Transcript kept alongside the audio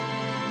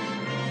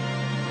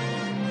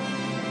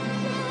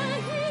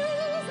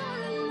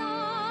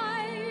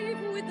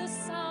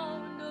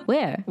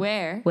Where?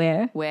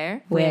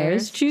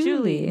 Where's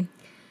Julie?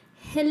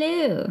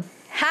 Hello.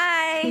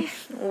 Hi.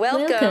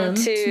 Welcome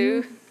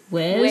to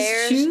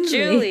Where's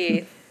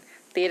Julie?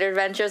 Theater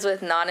Adventures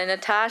with Nan and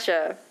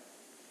Natasha.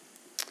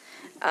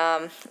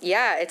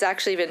 It's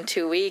actually been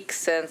 2 weeks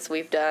since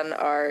we've done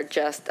our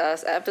Just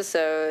Us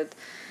episode.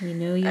 You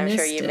know you I'm missed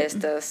sure you it.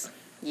 missed us,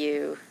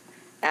 you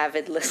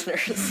avid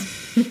listeners.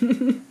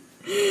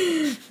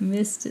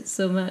 Missed it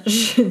so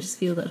much. Just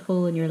feel that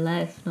hole in your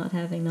life, not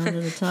having Nan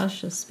and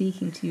Natasha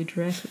speaking to you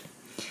directly.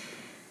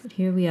 But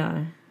here we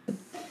are.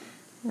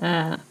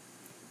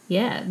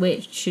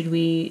 Wait, should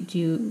we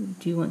do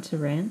you want to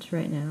rant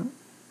right now?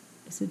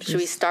 Is it just, Should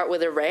we start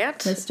with a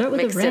rant? Let's start with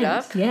Mix a rant. it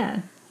up?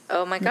 Yeah.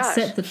 Oh my Let's gosh.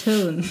 set the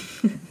tone.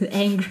 The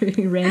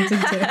angry ranting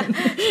tone.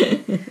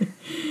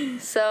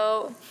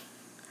 So,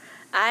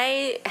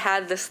 I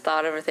had this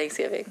thought over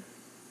Thanksgiving.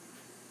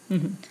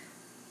 Mm-hmm.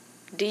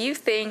 Do you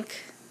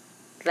think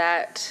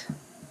that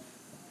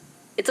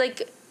it's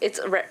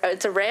a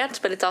rant,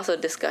 but it's also a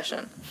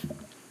discussion?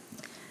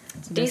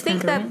 Do you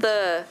think that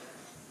the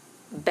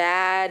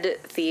bad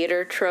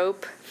theater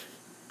trope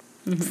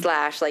 /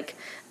 like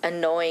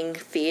annoying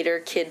theater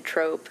kid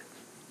trope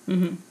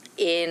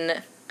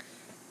in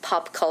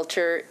pop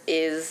culture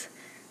is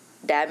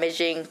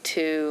damaging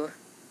to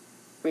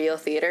real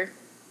theater?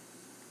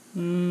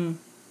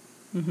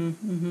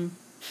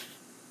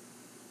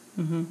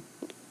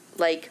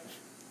 Like,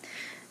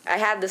 I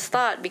had this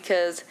thought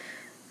because,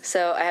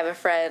 so I have a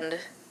friend,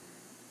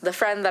 the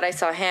friend that I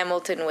saw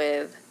Hamilton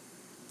with,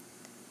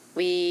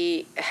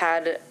 we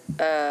had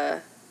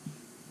a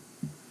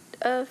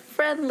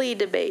friendly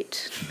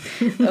debate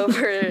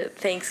over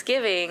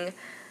Thanksgiving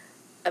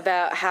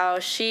about how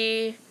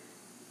she's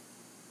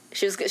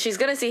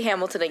gonna see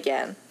Hamilton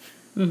again.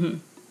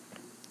 And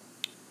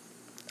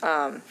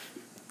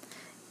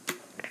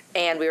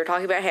we were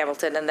talking about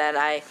Hamilton, and then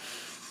I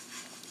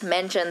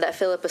mentioned that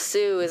Philippa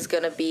Sue is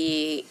going to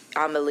be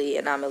Amelie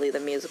in Amelie the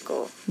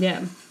Musical.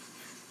 Yeah.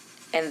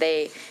 And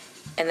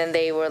then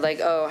they were like,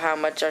 oh, how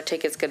much are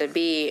tickets going to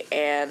be?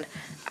 And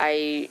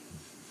I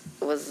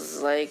was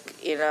like,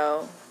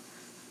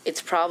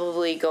 it's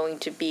probably going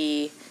to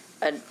be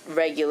a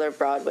regular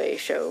Broadway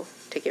show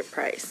ticket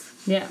price.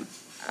 Yeah.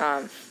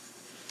 And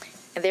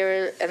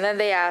then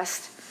they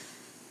asked,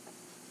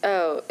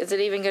 oh, is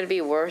it even going to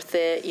be worth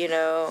it,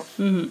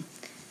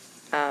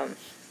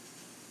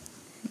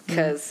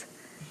 because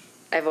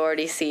I've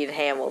already seen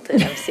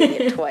Hamilton. I've seen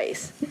it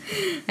twice.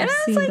 And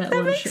I was like,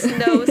 that makes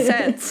no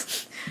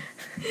sense.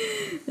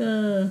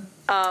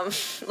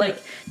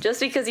 Just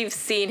because you've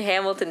seen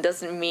Hamilton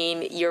doesn't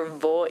mean you're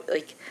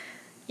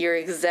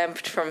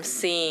exempt from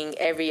seeing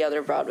every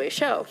other Broadway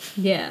show.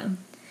 Yeah.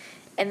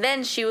 And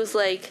then she was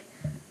like,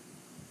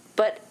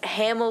 but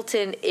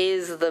Hamilton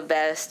is the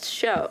best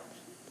show.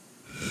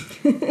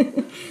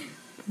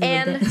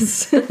 And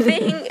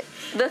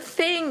the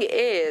thing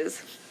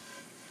is,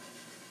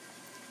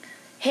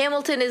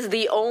 Hamilton is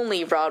the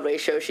only Broadway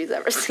show she's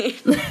ever seen.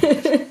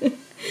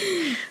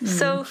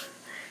 So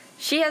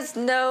she has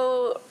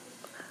no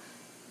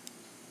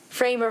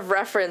frame of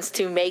reference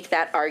to make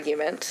that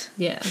argument.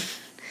 Yeah.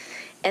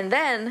 And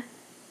then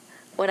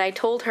when I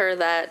told her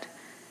that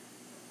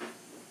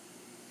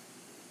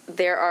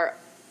there are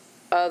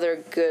other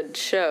good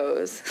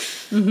shows,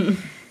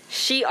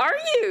 she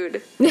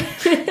argued.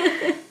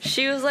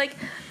 She was like,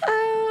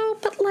 oh,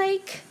 but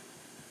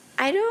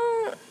I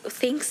don't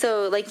think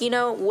so.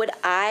 Would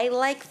I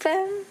like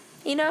them?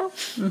 And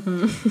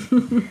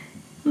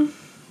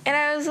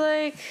I was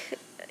like,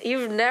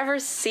 you've never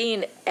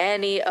seen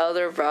any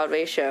other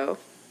Broadway show.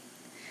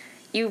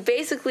 You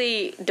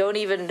basically don't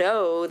even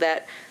know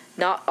that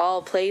not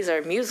all plays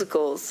are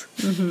musicals.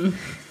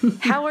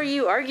 How are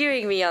you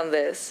arguing me on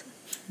this?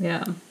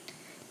 Yeah.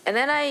 And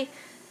then I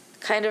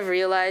kind of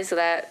realized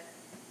that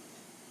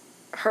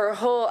her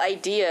whole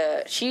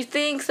idea, she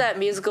thinks that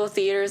musical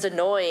theater is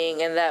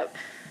annoying and that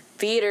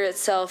theater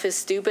itself is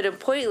stupid and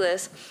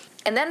pointless.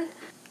 And then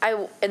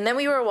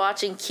we were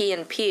watching Key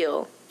and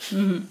Peele,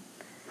 and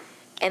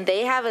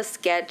they have a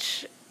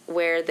sketch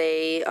where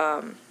they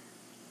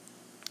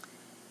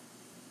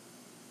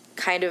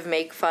kind of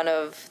make fun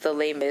of the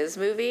Les Mis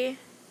movie.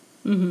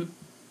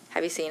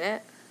 Have you seen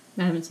it?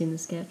 I haven't seen the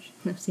sketch.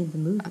 I've seen the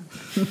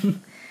movie.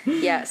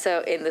 Yeah,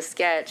 so in the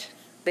sketch,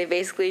 they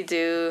basically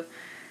do,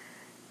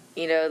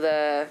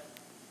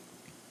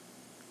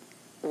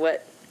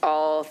 what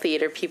all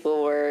theater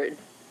people were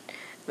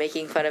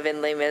making fun of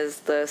in Les Mis,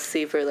 the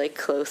super,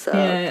 close-up.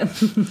 Yeah.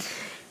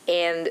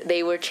 And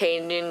they were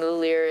changing the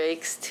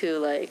lyrics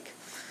to,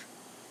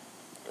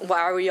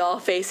 why are we all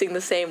facing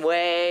the same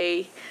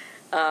way?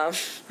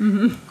 Kind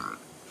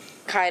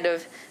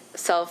of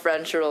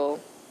self-referential.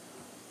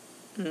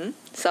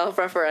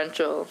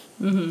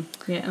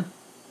 Yeah.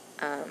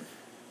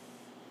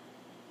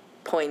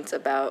 Points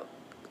about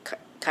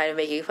kind of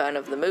making fun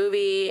of the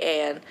movie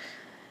and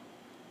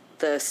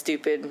the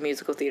stupid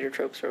musical theater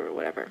tropes or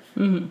whatever.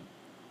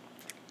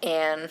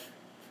 And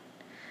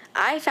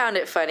I found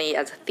it funny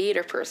as a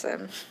theater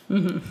person.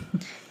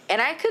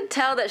 And I could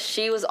tell that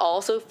she was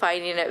also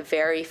finding it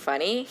very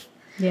funny.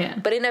 Yeah.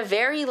 But in a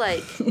very,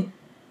 like,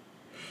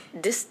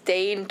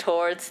 disdain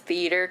towards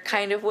theater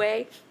kind of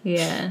way.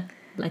 Yeah.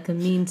 Like a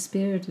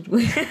mean-spirited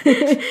way.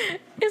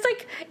 It's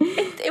like,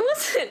 it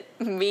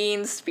wasn't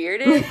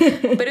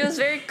mean-spirited, but it was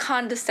very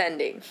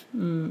condescending.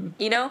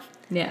 You know?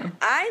 Yeah.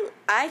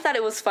 I thought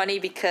it was funny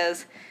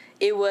because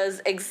it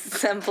was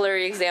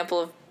exemplary example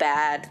of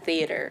bad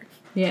theater.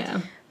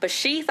 Yeah. But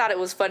she thought it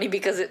was funny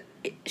because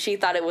she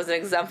thought it was an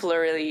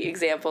exemplary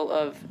example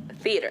of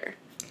theater.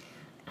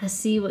 I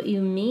see what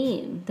you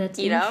mean. That's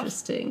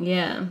interesting.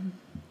 Yeah.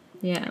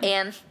 Yeah.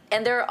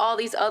 And there are all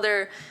these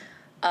other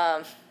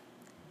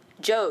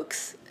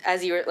jokes,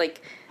 as you were,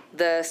 like,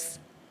 the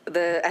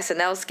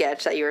SNL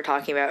sketch that you were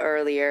talking about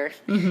earlier,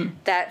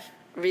 that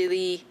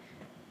really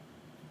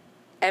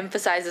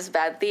emphasizes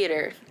bad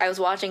theater. I was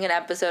watching an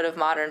episode of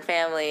Modern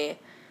Family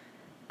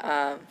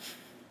the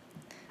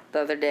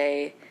other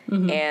day,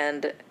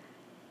 and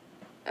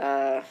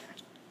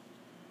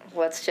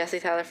what's Jesse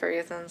Tyler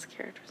Ferguson's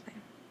character's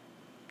name?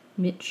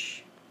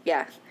 Mitch.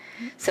 Yeah.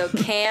 So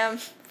Cam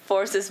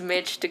forces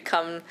Mitch to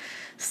come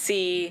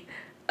see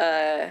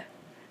a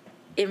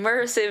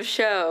immersive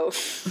show.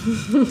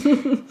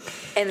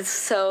 And it's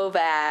so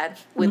bad,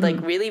 with like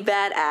really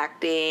bad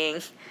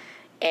acting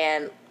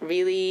and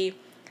really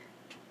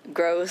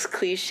gross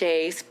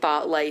cliche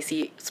spotlight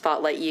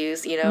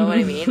use, you know what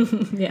I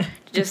mean? Yeah.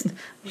 Just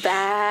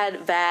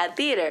bad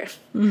theater.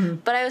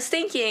 But I was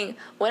thinking,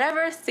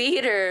 whenever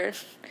theater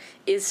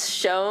is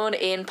shown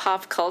in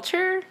pop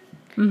culture,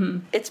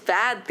 it's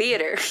bad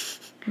theater.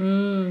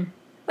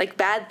 Like,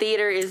 bad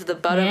theater is the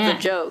butt of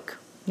the joke.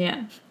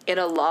 Yeah. In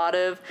a lot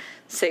of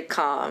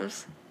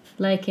sitcoms.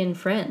 Like in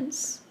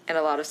Friends. And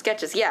a lot of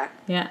sketches, yeah.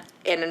 Yeah.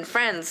 And in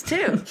Friends,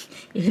 too.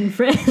 In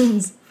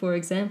Friends, for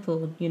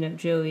example, you know,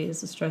 Joey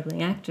is a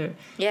struggling actor.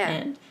 Yeah.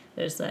 And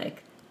there's,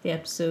 like, the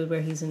episode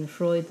where he's in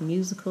Freud the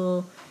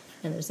musical,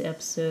 and there's the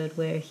episode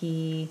where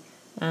he,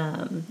 or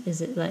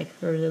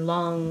the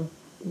long,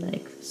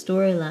 like,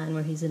 storyline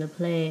where he's in a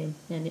play,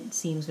 and it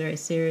seems very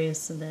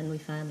serious, and then we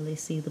finally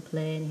see the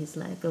play, and he's,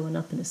 like, going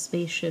up in a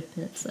spaceship,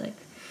 and it's like,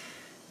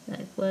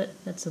 what?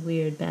 That's a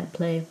weird, bad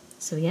play.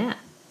 So, yeah.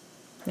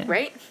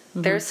 Right?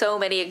 There are so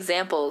many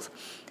examples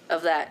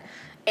of that.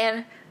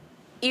 And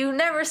you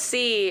never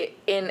see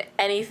in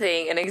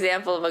anything an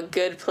example of a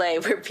good play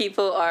where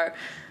people are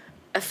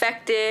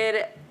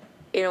affected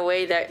in a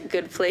way that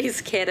good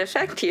plays can't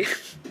affect you.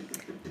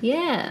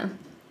 Yeah.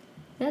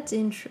 That's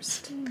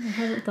interesting. I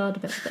haven't thought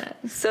about that.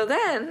 So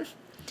then,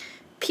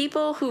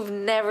 people who've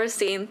never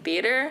seen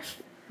theater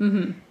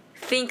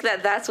think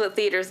that that's what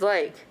theater's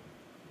like.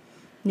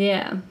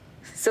 Yeah.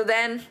 So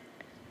then,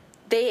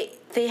 they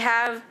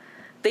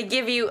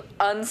give you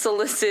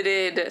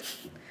unsolicited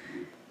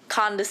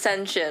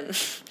condescension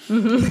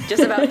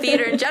just about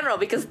theater in general,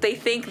 because they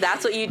think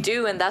that's what you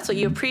do and that's what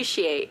you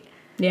appreciate.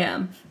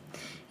 Yeah.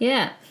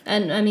 Yeah.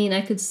 And I mean,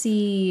 I could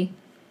see,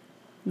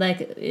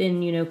 like,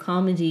 in, you know,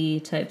 comedy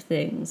type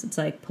things, it's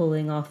like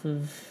pulling off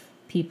of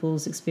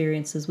people's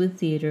experiences with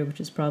theater, which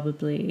is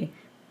probably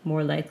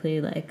more likely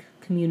like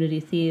community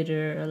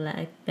theater or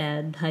like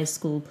bad high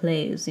school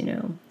plays, you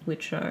know,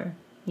 which are,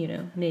 you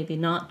know, maybe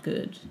not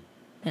good.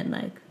 And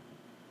like,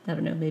 I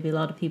don't know, maybe a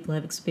lot of people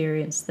have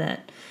experienced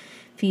that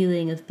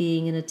feeling of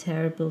being in a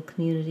terrible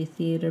community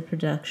theater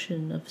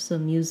production of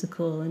some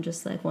musical and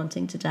just like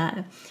wanting to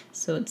die.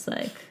 So it's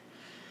like,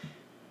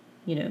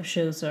 you know,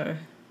 shows are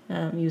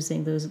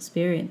using those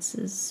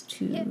experiences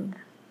to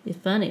be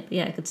funny. But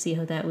yeah, I could see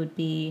how that would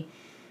be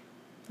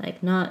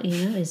like not,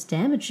 you know, as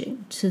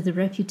damaging to the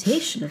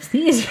reputation of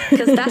theater.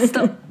 Because that's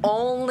the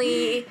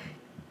only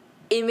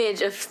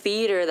image of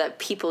theater that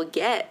people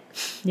get.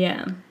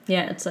 Yeah.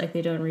 Yeah, it's like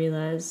they don't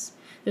realize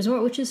there's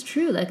more, which is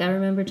true. Like, I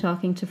remember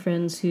talking to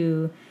friends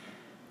who,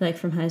 like,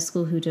 from high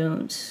school who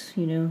don't,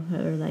 you know,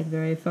 are, like,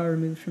 very far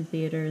removed from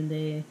theater, and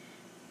they,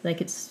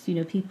 like, it's, you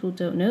know, people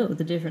don't know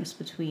the difference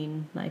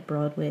between, like,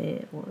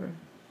 Broadway or,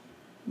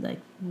 like,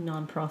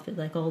 nonprofit,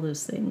 like, all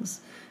those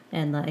things.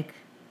 And, like,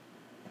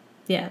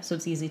 yeah, so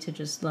it's easy to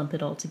just lump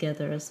it all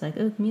together as, like,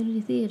 oh,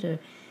 community theater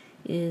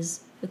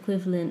is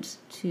equivalent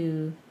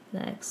to,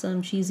 like,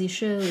 some cheesy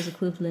show is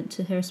equivalent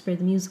to Hairspray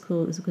the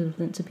musical, is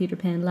equivalent to Peter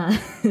Pan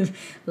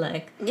Live.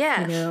 Like,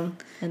 yeah. You know,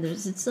 and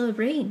it's a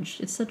range.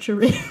 It's such a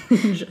range.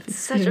 It's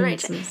such a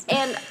range.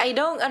 And I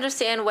don't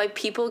understand why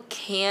people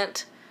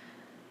can't,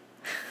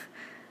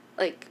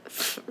 like,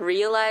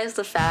 realize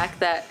the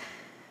fact that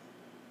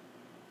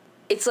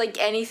it's like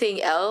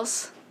anything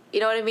else.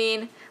 You know what I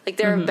mean? Like,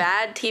 there are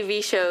bad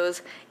TV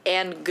shows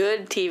and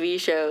good TV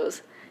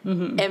shows.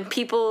 And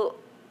people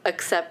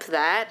accept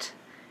that.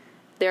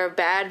 There are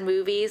bad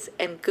movies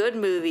and good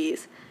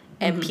movies,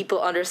 and people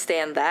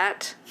understand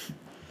that.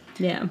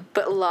 Yeah.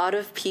 But a lot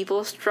of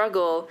people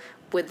struggle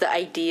with the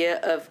idea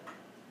of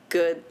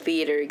good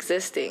theater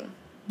existing.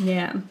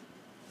 Yeah.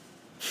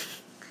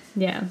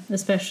 Yeah,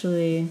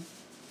 especially,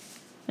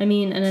 I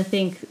mean, and I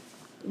think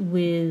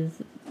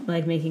with,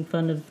 like, making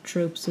fun of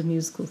tropes of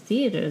musical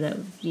theater, that,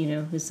 you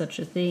know, is such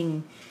a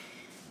thing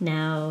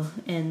now,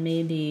 and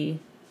maybe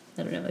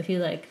I don't know, I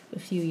feel like a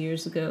few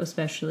years ago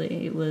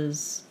especially, it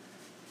was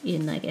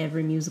in like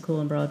every musical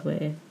on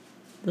Broadway,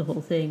 the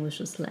whole thing was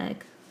just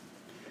like,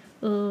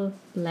 oh,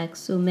 like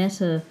so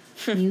meta,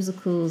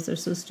 musicals are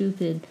so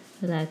stupid.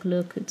 Like,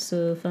 look, it's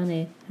so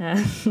funny.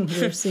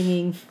 We're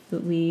singing,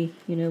 but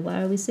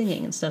why are we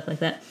singing and stuff like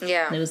that.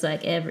 Yeah. And it was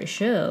like every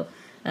show.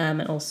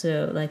 And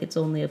also, like, it's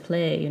only a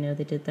play,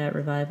 they did that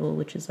revival,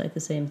 which is like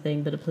the same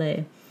thing, but a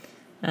play.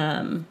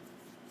 So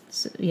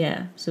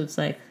it's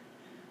like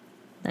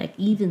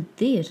even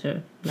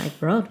theater, like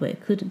Broadway,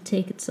 couldn't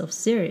take itself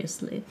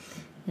seriously.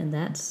 And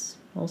that's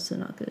also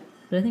not good.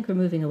 But I think we're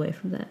moving away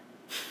from that.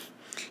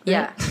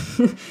 Yeah.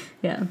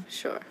 Yeah.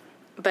 Sure.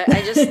 But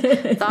I just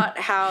thought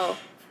how,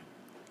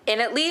 and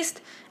at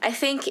least I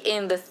think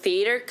in the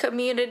theater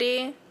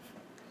community,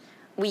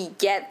 we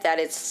get that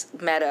it's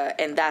meta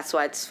and that's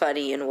why it's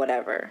funny and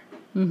whatever.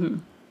 Mm-hmm.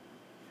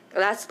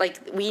 That's like,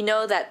 we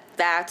know that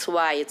that's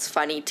why it's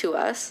funny to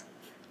us.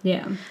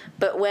 Yeah.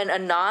 But when a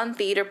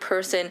non-theater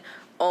person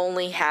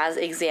only has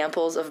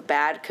examples of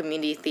bad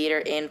community theater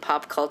in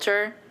pop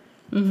culture,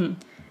 mm-hmm.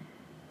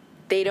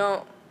 they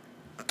don't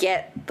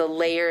get the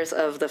layers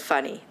of the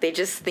funny. They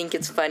just think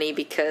it's funny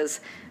because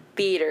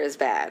theater is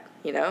bad,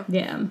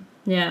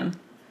 Yeah.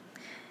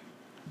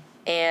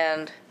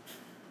 And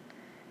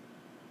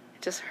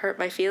it just hurt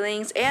my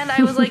feelings. And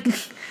I was like,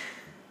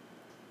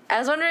 I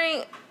was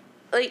wondering,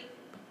 like,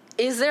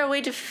 is there a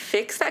way to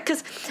fix that?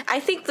 Because I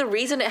think the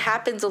reason it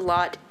happens a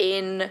lot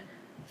in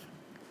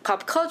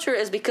pop culture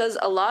is because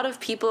a lot of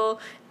people,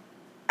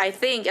 I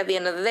think, at the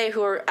end of the day,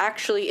 who are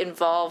actually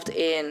involved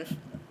in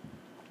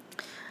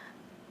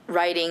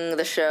writing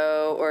the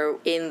show or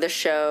in the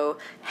show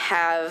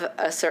have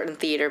a certain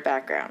theater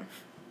background.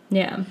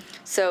 Yeah.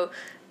 So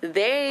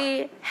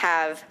they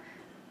have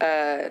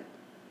an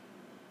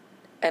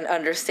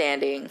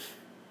understanding,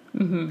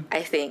 mm-hmm.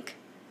 I think,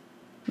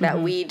 that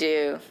mm-hmm. we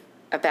do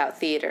about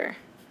theater.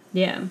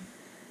 Yeah.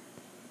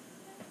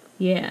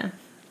 Yeah.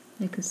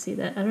 I could see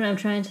that. I don't know, I'm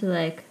trying to,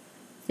 like,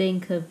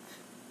 think of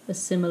a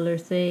similar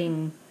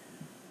thing,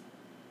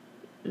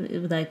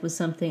 like, with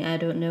something I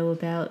don't know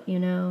about,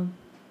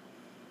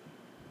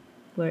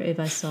 where if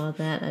I saw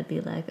that, I'd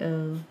be like,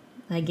 oh,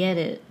 I get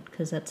it,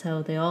 because that's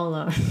how they all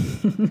are,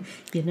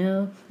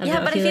 Yeah,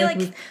 but I feel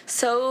like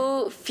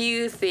so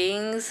few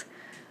things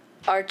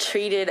are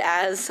treated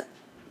as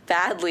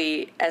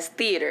badly as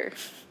theater.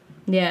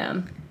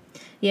 Yeah.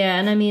 Yeah,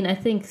 and I mean, I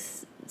think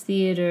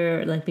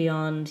theater, like,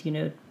 beyond,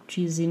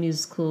 cheesy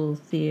musical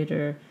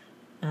theater,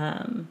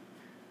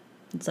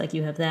 it's like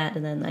you have that,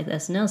 and then, like, the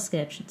SNL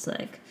sketch, it's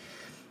like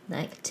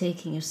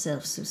taking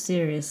yourself so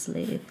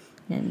seriously,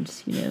 and,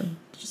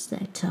 just,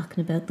 like,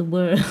 talking about the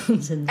world,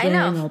 and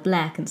wearing all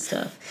black and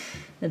stuff.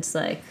 It's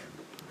like,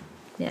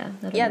 yeah.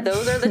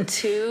 Those are the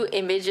two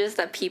images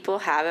that people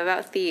have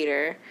about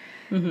theater,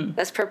 mm-hmm.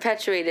 that's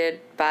perpetuated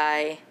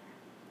by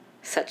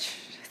such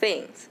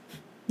things.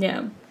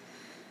 Yeah.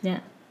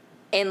 Yeah.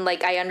 And,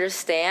 like, I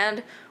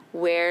understand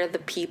where the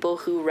people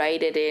who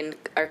write it in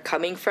are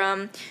coming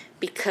from,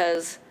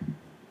 because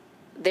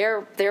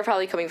they're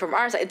probably coming from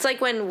our side. It's like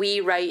when we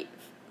write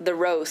the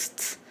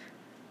roasts,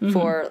 mm-hmm.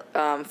 for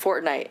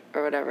Fortnite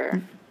or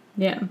whatever.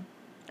 Yeah.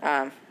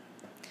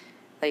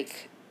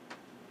 Like,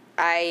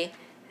 I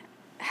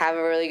have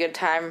a really good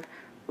time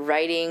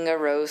writing a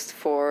roast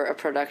for a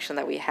production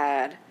that we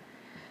had.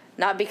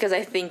 Not because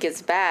I think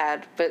it's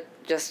bad, but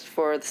just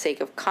for the sake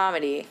of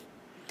comedy.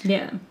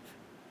 Yeah.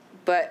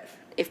 But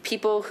if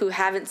people who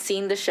haven't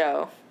seen the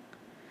show,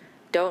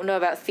 don't know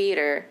about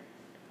theater,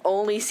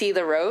 only see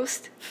the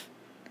roast,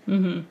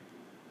 mm-hmm.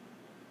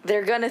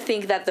 they're gonna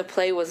think that the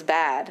play was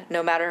bad,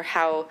 no matter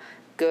how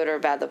good or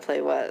bad the play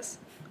was.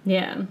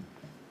 Yeah.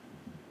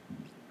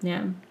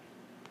 Yeah.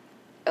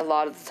 A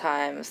lot of the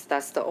times,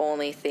 that's the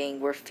only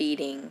thing we're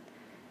feeding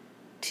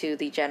to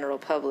the general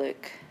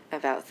public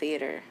about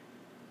theater.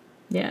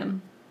 Yeah.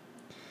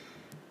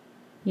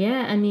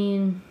 Yeah, I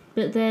mean,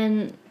 but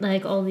then,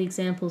 like, all the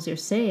examples you're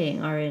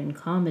saying are in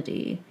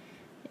comedy,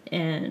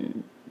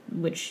 and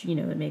which,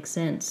 it makes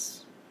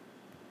sense.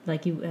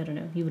 Like, I don't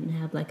know, you wouldn't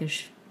have, like, a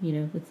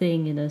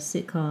thing in a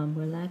sitcom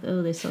where, like,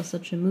 oh, they saw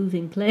such a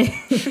moving play.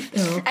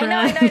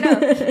 I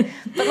know.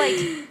 But, like,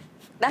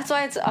 that's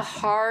why it's a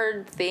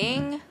hard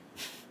thing.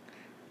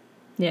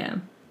 Yeah.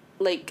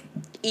 Like,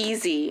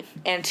 easy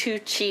and too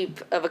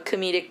cheap of a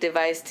comedic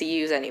device to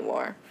use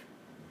anymore.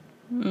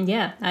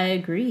 Yeah, I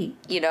agree.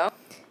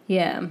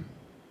 Yeah.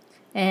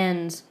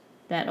 And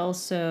that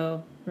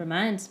also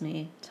reminds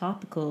me,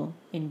 topical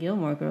in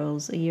Gilmore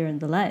Girls, A Year in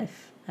the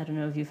Life. I don't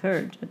know if you've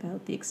heard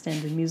about the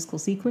extended musical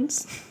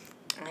sequence.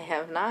 I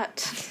have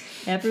not.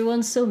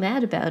 Everyone's so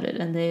mad about it,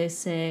 and they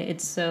say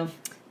it's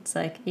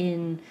like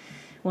in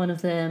one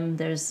of them,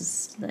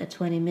 there's a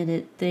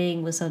 20-minute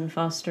thing with Sutton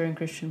Foster and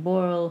Christian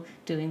Borle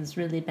doing this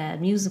really bad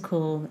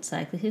musical. It's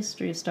like the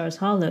history of Stars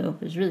Hollow.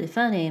 It was really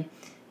funny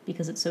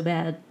because it's so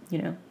bad,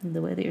 in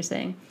the way that you're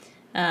saying.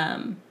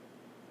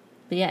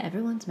 But yeah,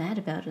 everyone's mad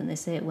about it, and they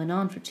say it went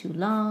on for too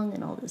long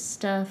and all this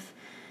stuff.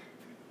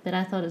 But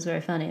I thought it was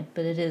very funny.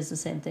 But it is the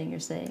same thing you're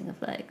saying of,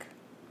 like,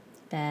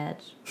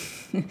 bad,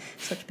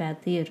 such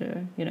bad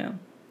theater, you know.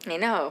 I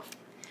know.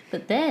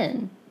 But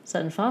then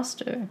Sutton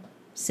Foster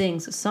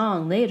sings a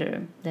song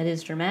later that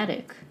is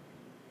dramatic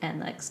and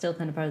like still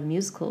kind of part of the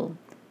musical,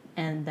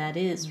 and that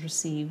is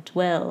received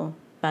well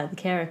by the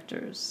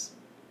characters.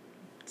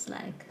 It's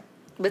like,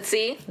 But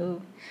see,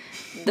 oh,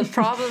 the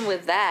problem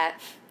with that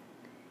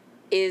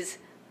is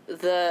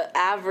the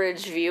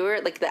average viewer,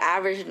 like the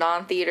average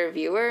non-theater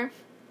viewer,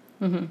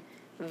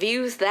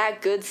 views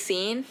that good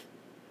scene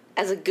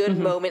as a good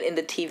moment in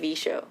the TV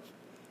show.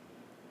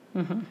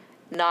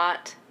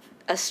 Not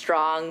a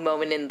strong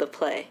moment in the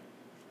play.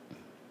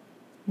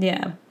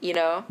 yeah, You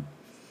know?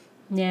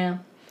 yeah,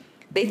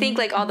 They think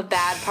like all the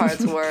bad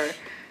parts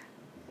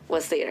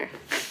was theater.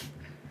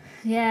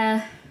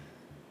 yeah.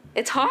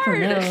 It's I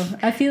hard. don't know.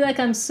 I feel like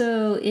I'm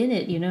so in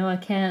it, you know. I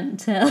can't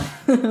tell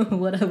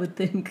what I would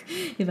think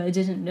if I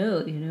didn't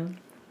know, you know.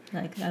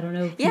 Like, I don't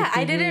know. Yeah,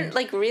 I didn't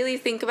like really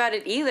think about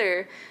it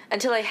either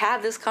until I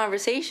had this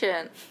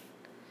conversation.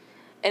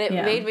 And it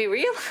made me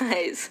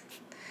realize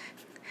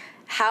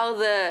how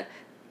the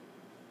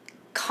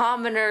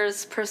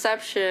commoner's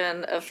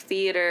perception of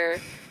theater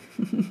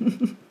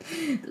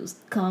those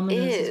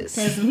commoners, is.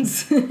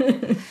 peasants.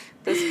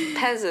 Those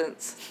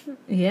peasants.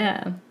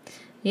 Yeah.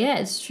 Yeah,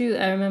 it's true.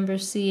 I remember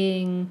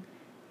seeing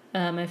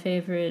my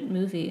favorite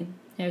movie,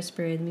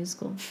 Hairspray the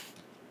musical,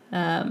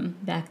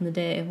 back in the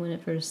day when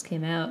it first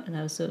came out, and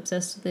I was so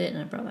obsessed with it,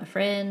 and I brought my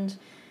friend,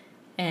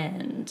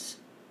 and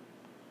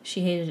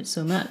she hated it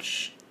so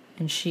much,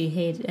 and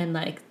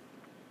like,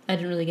 I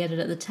didn't really get it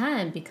at the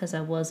time because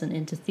I wasn't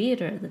into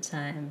theater at the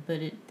time,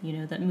 but it, you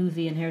know, that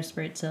movie and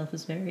Hairspray itself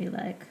is very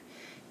like,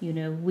 you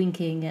know,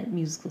 winking at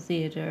musical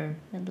theater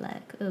and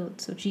like, oh,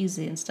 it's so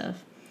cheesy and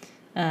stuff.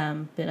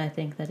 But I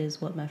think that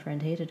is what my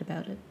friend hated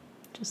about it.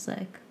 Just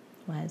like,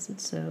 why is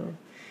it so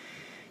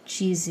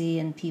cheesy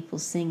and people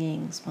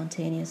singing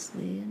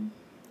spontaneously and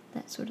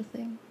that sort of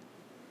thing.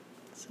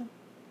 So.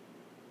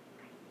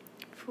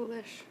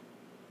 Foolish.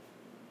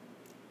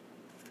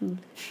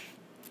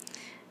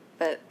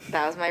 But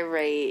that was my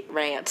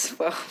rant.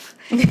 Well,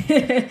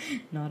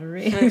 not a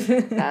rave.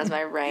 that was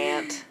my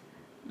rant.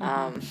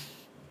 I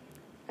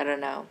don't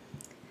know.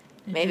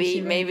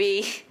 Maybe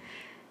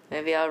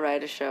I'll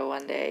write a show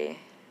one day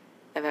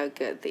about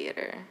good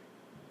theater.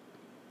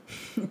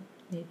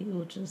 Maybe it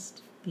will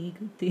just be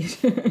good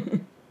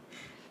theater.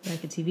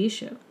 Like a TV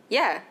show.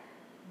 Yeah.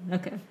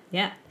 Okay.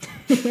 Yeah.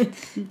 Do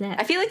that.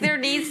 I feel like there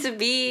needs to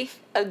be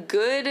a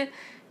good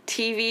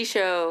TV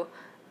show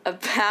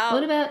about...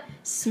 What about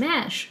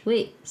Smash?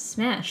 Wait,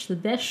 Smash, the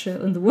best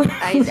show in the world.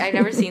 I've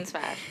never seen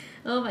Smash.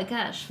 Oh my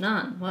gosh,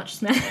 Nan, watch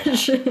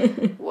Smash.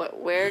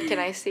 Where can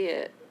I see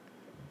it?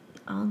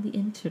 On the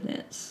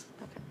internet.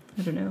 Okay.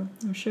 I don't know.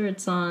 I'm sure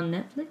it's on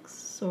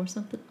Netflix or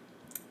something.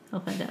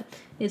 I'll find out.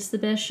 It's the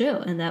best show,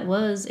 and that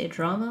was a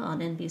drama on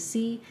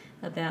NBC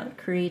about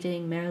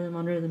creating Marilyn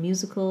Monroe the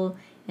musical,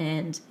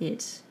 and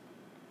it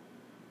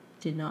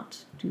did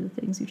not do the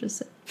things you just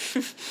said.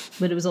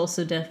 But it was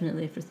also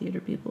definitely for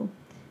theater people.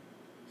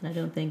 And I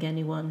don't think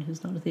anyone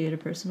who's not a theater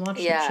person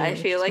watched it. Yeah, I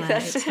feel like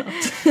that.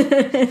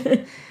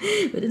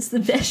 But it's the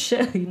best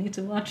show. You need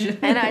to watch it.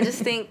 And I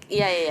just think,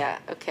 yeah.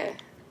 Okay.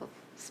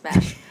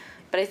 Smash.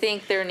 But I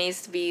think there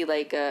needs to be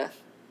like a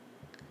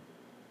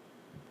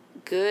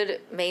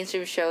good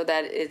mainstream show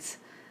that's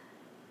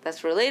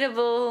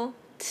relatable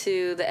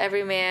to the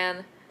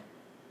everyman,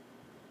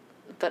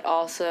 but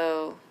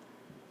also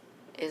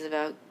is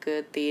about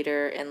good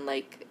theater and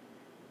like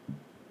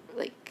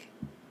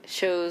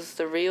shows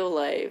the real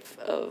life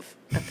of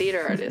a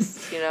theater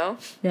artist, you know?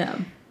 Yeah.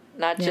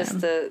 Not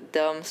just the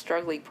dumb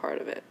struggling part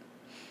of it.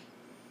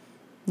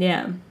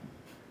 Yeah.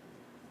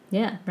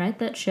 Yeah, write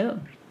that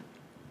show.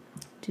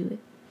 Do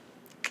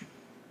it.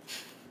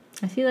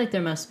 I feel like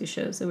there must be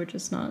shows that we're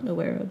just not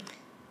aware of.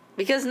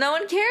 Because no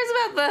one cares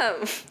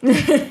about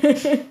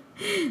them.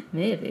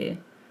 Maybe.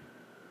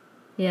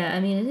 Yeah,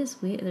 I mean, it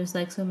is weird. There's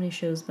like so many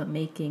shows about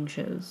making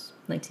shows,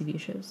 like TV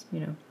shows,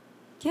 you know.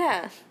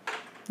 Yeah.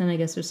 And I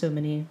guess there's so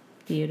many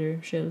theater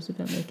shows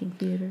about making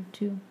theater,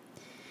 too.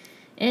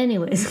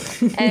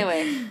 Anyways.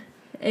 Anyway.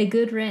 A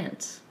good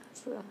rant.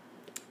 So,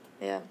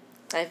 yeah.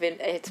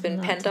 It's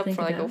been pent up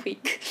for like a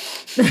week.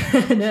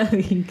 No,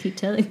 you keep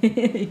telling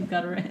me. You've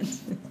got a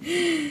rant.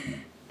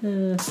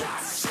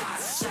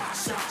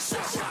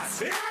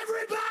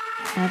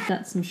 I've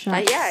got some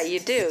shots. Yeah, you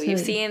do. You've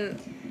seen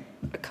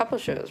a couple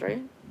shows,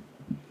 right?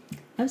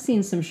 I've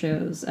seen some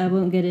shows. I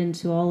won't get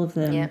into all of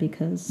them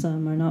because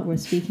some are not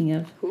worth speaking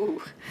of.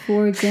 Ooh.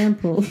 For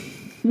example,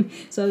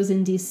 so I was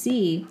in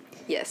DC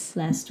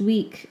last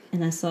week,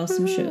 and I saw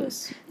some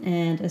shows.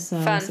 And I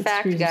saw Fun 6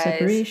 fact, Degrees of guys.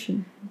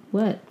 Separation.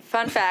 What?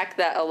 Fun fact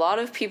that a lot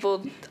of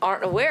people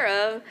aren't aware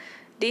of,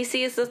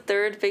 DC is the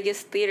 3rd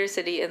biggest theater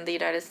city in the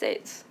United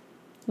States.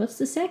 What's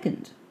the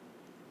second?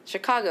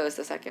 Chicago is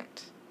the 2nd.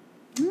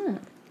 Ah.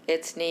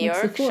 It's New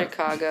What's York, the 4th?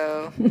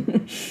 Chicago,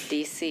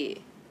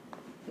 DC.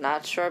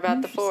 Not sure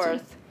about the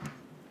 4th.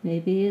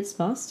 Maybe it's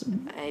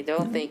Boston. I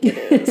don't think it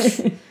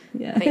is.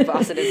 Yeah. I think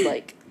Boston is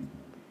like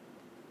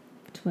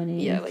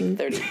 20. Yeah, like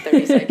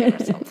 30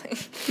 seconds or something.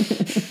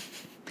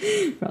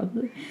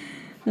 Probably.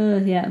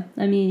 Yeah.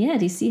 I mean, yeah,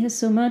 DC has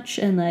so much,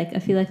 and like I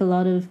feel like a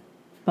lot of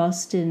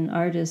Boston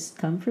artists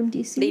come from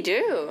DC. They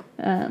do.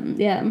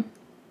 Yeah.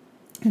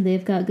 And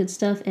they've got good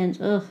stuff, and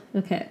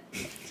okay.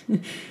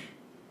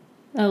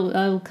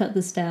 I'll cut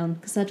this down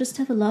because I just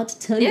have a lot to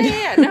tell you.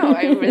 Yeah, no,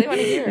 I really want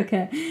to hear.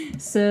 Okay,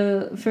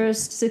 so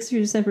first, 6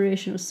 Degrees of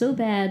Separation was so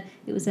bad.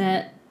 It was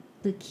at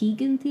the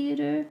Keegan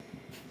Theater.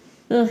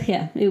 Oh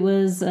yeah, it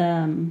was.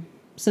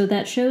 So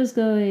that show's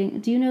going.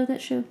 Do you know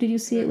that show? Did you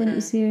see it when it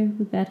was here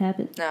with Bad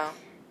Habit? No.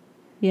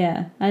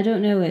 Yeah, I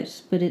don't know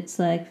it, but it's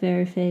like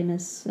very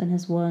famous and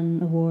has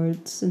won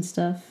awards and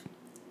stuff.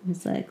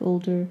 It's like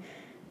older,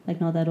 like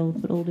not that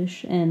old, but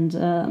oldish, and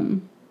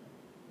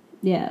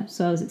yeah,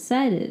 so I was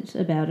excited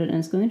about it, and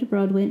it's going to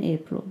Broadway in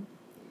April.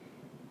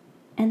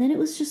 And then it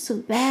was just so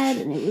bad,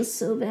 and it was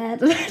so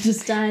bad. I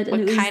just died. And What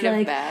it was kind like,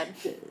 of bad?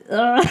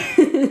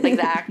 Like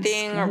the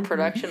acting or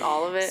production,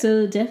 all of it?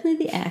 So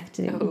definitely the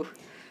acting.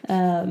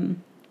 Oh.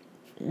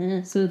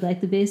 So like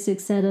the basic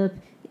setup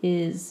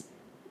is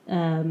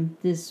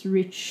this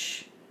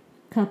rich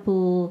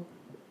couple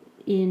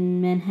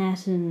in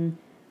Manhattan.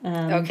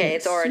 Okay,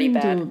 it's already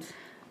bad.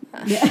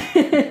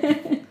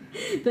 Yeah.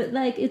 But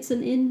like it's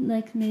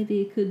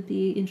maybe it could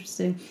be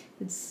interesting.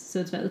 It's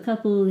about the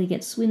couple. They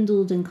get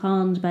swindled and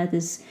conned by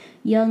this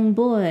young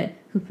boy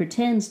who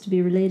pretends to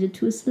be related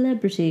to a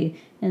celebrity,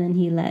 and then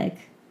he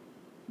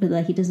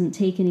he doesn't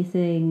take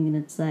anything, and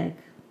it's like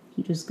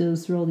he just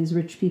goes through all these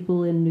rich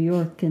people in New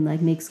York and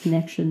like makes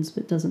connections,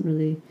 but doesn't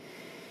really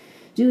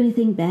do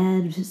anything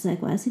bad. Just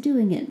like, why is he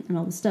doing it, and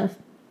all this stuff.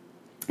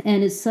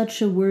 And it's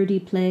such a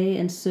wordy play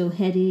and so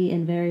heady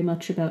and very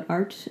much about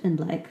art and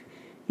like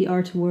the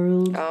art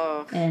world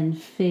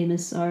and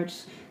famous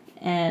art,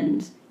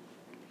 and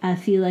I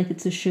feel like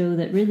it's a show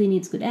that really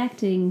needs good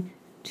acting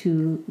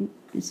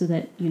so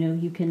that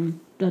you can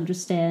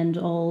understand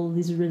all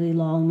these really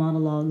long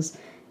monologues,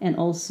 and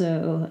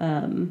also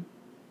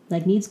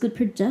needs good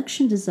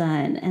production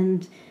design,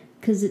 and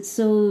because it's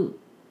so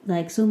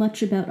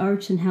much about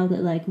art and how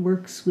that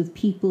works with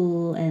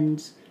people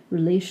and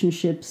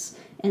relationships.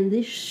 And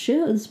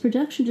this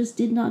production just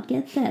did not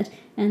get that.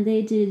 And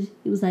it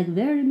was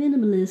very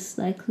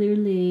minimalist,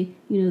 clearly,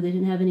 they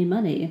didn't have any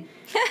money.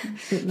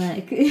 But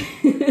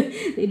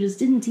they just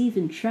didn't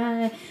even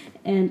try.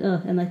 And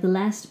the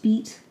last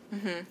beat,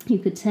 you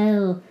could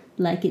tell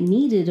it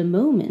needed a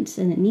moment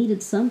and it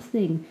needed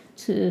something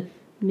to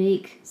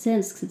make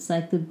sense. 'Cause it's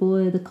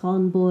the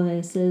con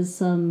boy says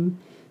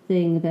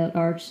something about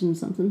art and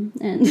something.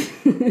 And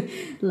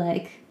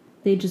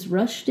they just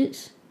rushed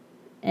it.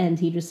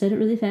 And he just said it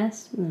really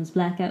fast, and it was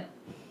blackout.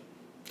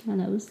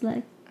 And I was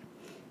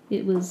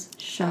it was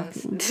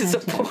shocking.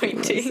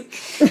 Disappointing.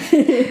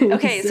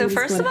 Okay, so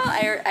first of all,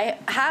 I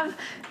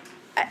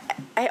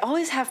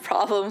always have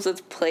problems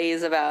with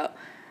plays about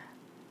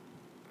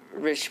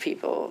rich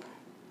people.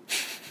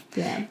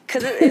 Yeah.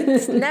 Because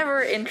it's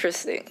never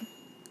interesting.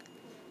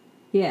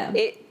 Yeah.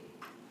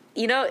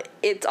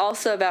 It's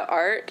also about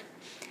art,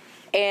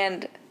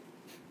 and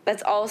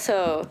that's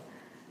also,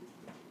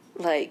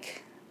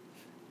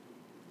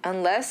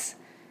 unless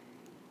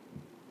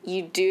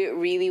you do it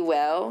really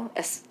well,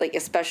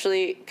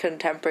 especially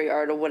contemporary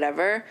art or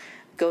whatever,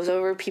 goes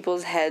over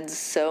people's heads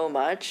so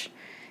much.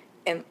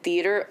 And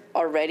theater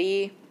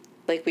already,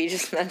 like we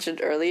just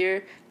mentioned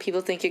earlier, people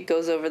think it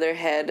goes over their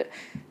head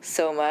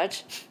so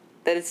much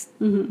that it's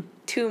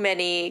too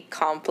many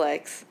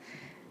complex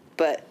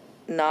but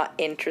not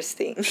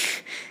interesting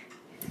things.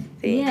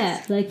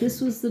 Yeah, this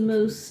was the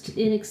most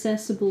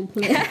inaccessible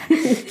play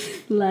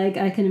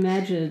I can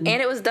imagine.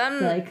 And it was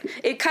done,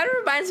 it kind of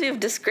reminds me of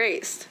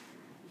Disgraced.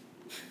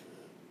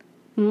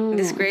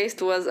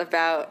 Disgraced was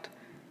about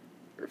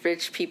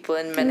rich people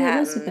in Manhattan. What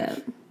was it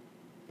about?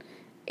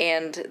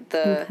 And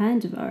the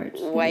kind of art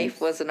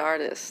wife was an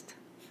artist.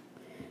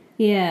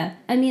 Yeah,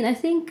 I mean, I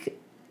think,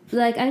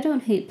 I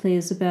don't hate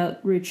plays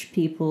about rich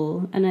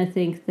people, and I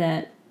think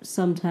that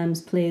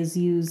sometimes plays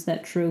use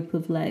that trope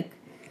of,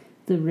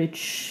 the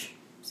rich,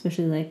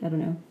 especially, I don't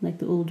know,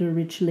 the older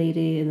rich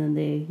lady, and then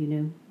they,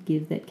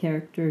 give that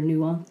character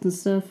nuance and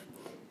stuff,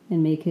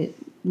 and make it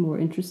more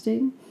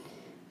interesting.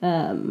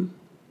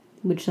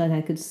 Which,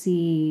 I could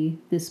see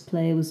this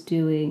play was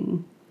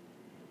doing.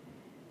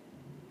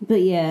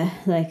 But yeah,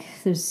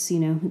 there's,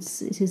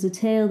 it is a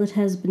tale that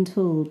has been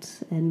told,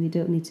 and we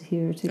don't need to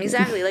hear it again.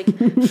 Exactly,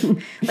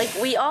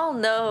 we all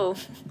know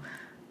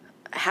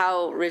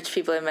how rich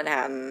people in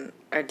Manhattan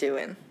are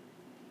doing.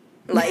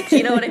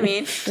 You know what I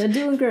mean? They're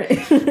doing great.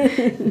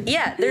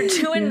 Yeah, they're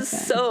doing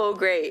so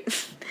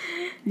great.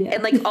 Yeah.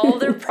 And, all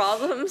their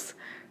problems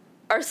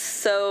are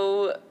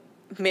so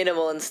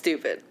minimal and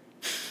stupid.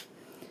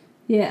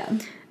 Yeah.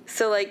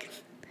 So,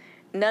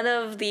 none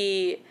of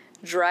the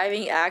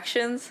driving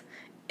actions,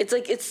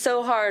 it's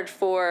so hard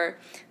for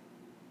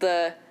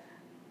the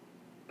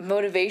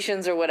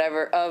motivations or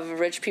whatever of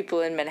rich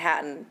people in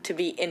Manhattan to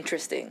be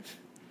interesting.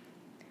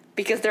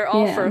 Because they're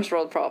all first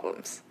world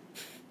problems.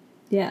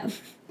 Yeah.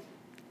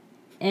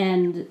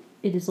 And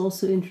it is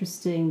also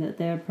interesting that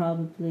they're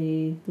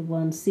probably the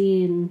ones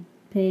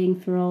paying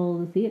for all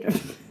the theater.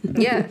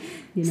 Yeah,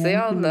 so they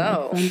all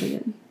know. Like, funding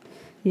it.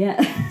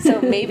 Yeah.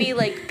 So maybe,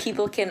 like,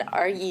 people can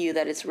argue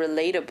that it's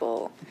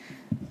relatable,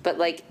 but,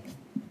 like,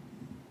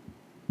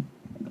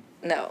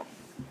 no.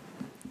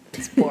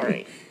 It's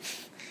boring.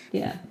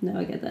 Yeah, no,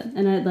 I get that.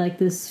 And I like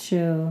this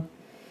show.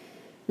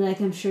 Like,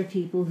 I'm sure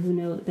people who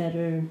know it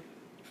better,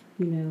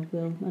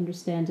 will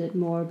understand it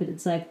more, but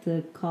it's like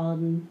the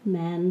con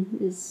man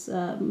is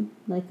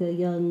like a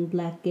young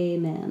black gay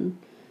man.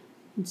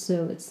 And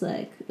so it's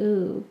like,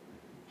 oh,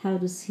 how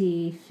does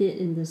he fit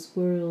in this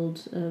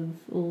world of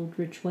old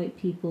rich white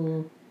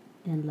people?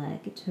 And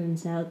like, it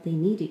turns out they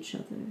need each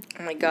other.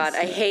 Oh my god,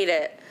 I hate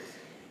it.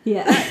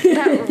 Yeah.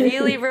 That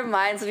really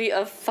reminds me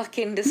of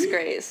fucking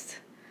Disgraced.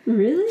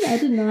 Really? I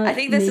did not. I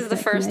think this is the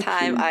first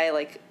connection. time I,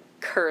 like,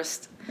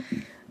 cursed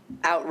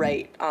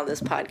outright on this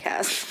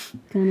podcast.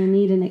 Gonna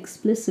need an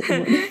explicit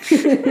one.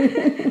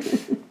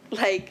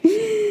 Like,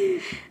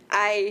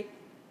 I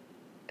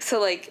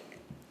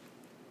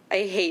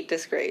hate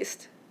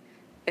Disgraced.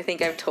 I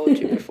think I've told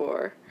you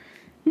before.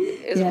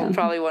 It's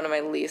probably one of my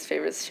least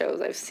favorite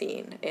shows I've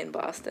seen in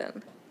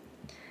Boston.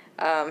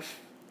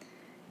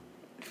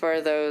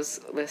 For those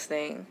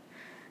listening,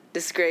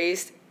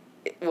 Disgraced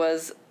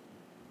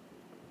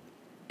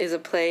is a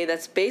play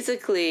that's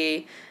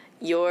basically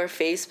your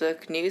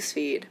Facebook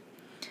newsfeed.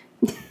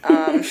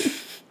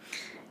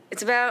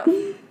 It's about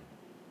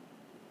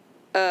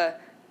a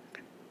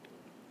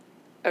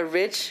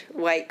rich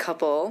white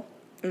couple.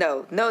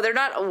 No, they're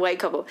not a white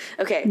couple.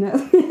 Okay.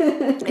 No.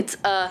 It's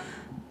a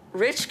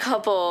rich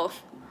couple.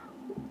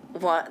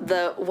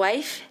 The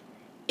wife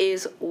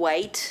is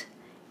white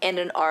and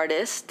an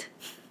artist.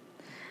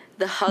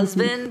 The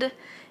husband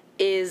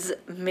is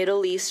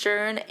Middle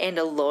Eastern and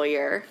a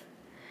lawyer.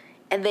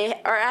 And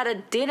they are at a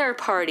dinner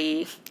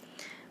party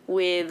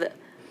with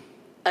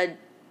a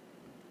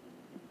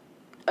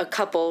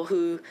couple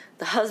who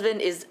the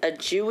husband is a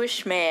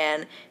Jewish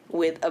man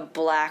with a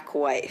black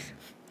wife.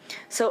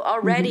 So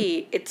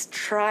already it's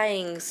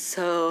trying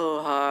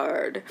so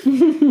hard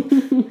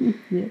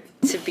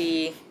to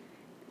be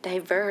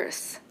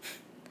diverse.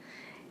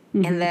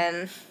 And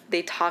then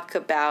they talk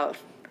about,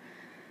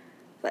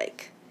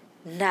 like,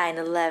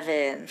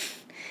 9/11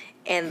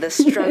 and the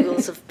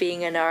struggles of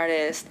being an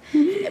artist,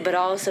 but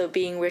also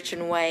being rich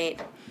and white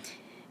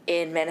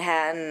in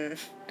Manhattan.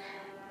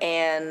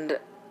 And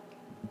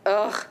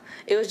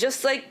it was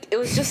just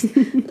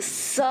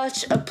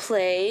such a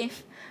play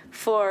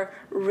for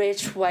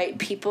rich white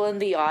people in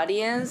the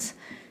audience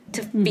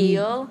to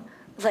feel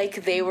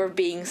like they were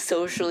being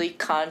socially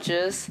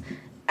conscious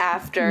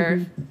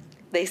after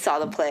they saw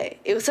the play.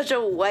 It was such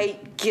a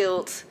white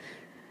guilt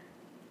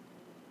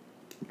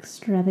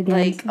extravaganza.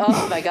 Like,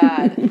 oh my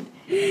god.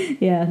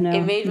 Yeah, no.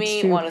 It made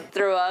me want to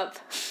throw up.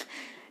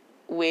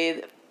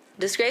 With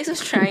Disgrace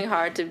was trying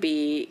hard to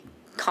be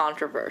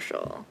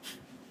controversial.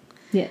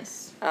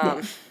 Yes.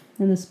 And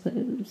this play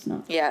was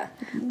not. Yeah,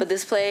 but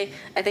this play,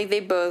 I think they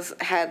both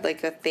had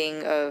like a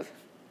thing of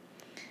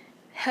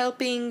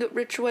helping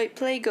rich white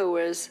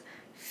playgoers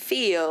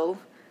feel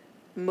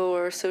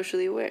more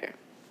socially aware,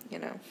 you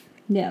know?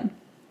 Yeah.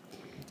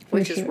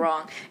 Which is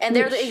wrong. And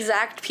they're the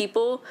exact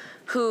people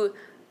who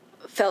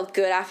felt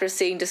good after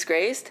seeing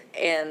Disgraced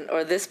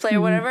or this play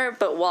or whatever,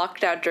 but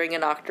walked out during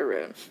an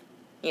octoroon,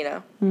 you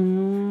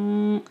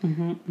know?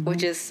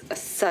 Which is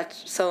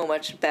so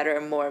much better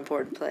and more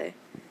important play.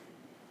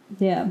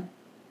 Yeah.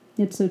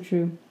 It's so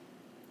true.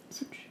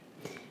 So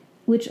true.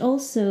 Which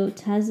also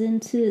ties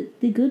into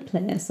the good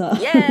play I saw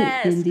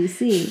in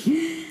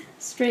DC.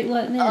 Straight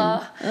White Men.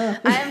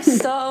 I'm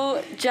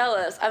so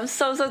jealous. I'm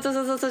so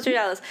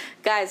jealous.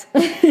 Guys,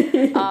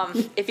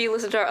 if you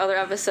listen to our other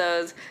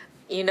episodes,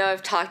 you know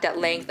I've talked at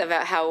length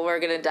about how We're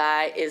Gonna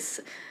Die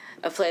is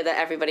a play that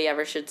everybody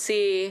ever should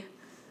see.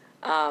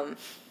 And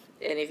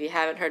if you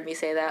haven't heard me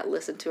say that,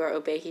 listen to our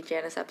Obehi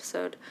Janice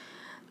episode.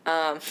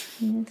 Yes.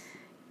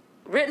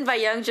 Written by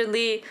Young Jun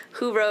Lee,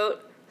 who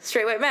wrote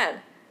Straight White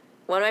Men.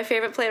 One of my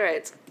favorite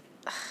playwrights.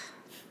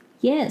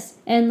 Yes,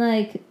 and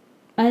like,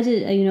 I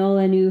did, all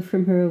I knew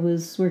from her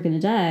was We're Gonna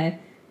Die,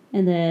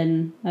 and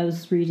then I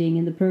was reading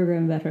in the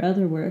program about her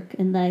other work,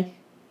 and like,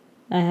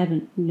 I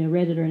haven't,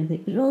 read it or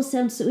anything, but it all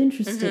sounds so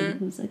interesting.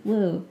 It was like,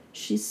 whoa,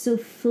 she's so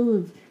full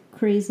of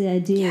crazy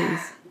ideas.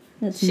 Yeah.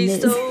 That's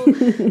she's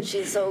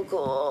so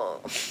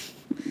cool.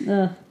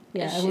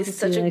 Yeah, she's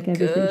such a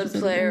good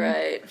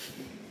playwright.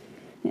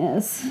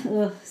 Yes,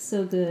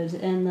 so good,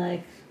 and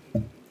like,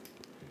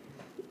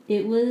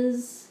 it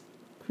was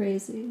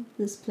crazy,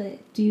 this play.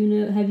 Do you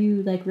know, have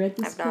you like read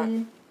this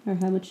play? Or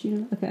how much do you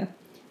know? Okay.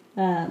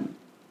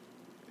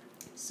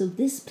 So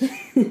this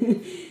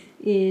play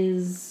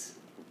was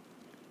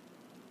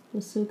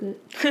so good.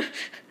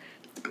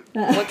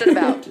 What's it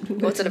about?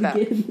 What's it about?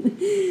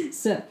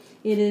 So,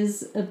 it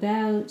is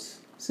about,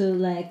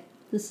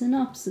 the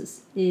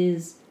synopsis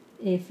is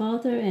a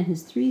father and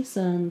his 3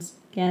 sons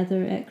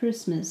gather at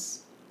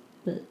Christmas,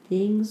 but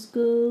things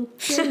go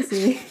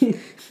crazy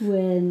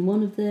when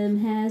one of them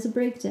has a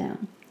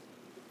breakdown.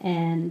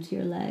 and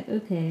you're like,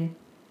 okay,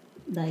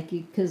 like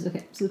you, because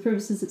okay, so the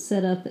purpose is it's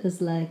set up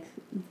as like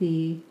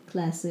the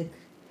classic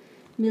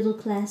middle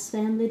class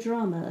family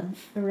drama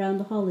around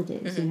the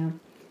holidays, you know.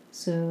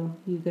 So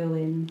you go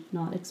in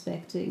not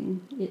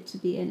expecting it to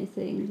be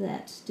anything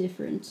that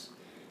different.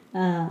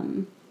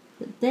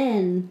 But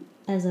then,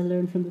 as I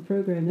learned from the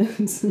program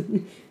notes,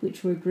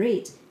 which were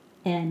great,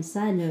 and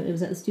side note, it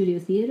was at the Studio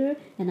Theater,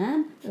 and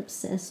I'm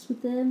obsessed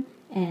with them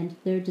and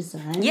their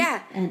design.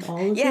 Yeah. And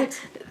all of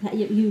it.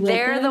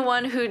 They're the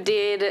one who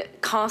did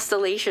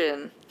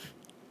Constellation.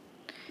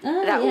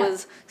 That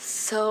was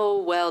so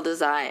well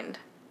designed.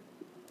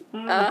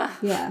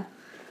 Yeah.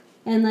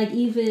 And like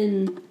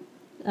even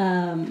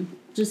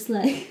just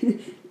like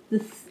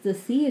the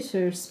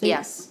theater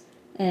space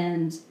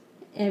and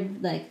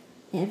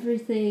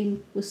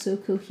everything was so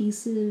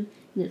cohesive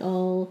and it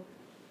all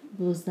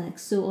was like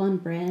so on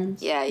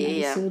brand.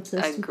 Yeah. So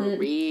obsessed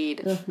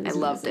Agreed. With it. I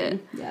loved it.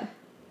 Yeah.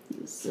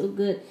 It was so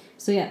good.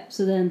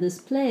 So then this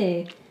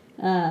play,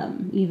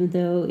 even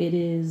though it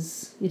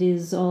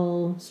is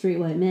all straight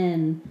white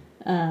men,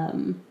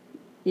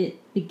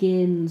 it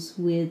begins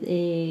with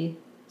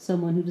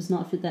someone who does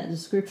not fit that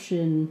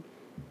description,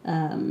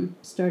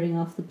 starting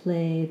off the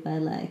play by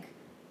like,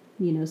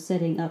 you know,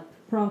 setting up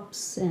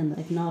props and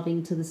like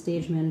nodding to the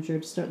stage manager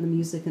to start the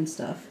music and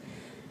stuff.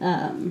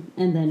 And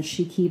then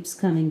she keeps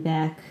coming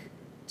back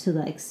to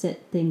like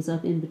set things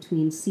up in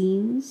between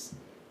scenes,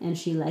 and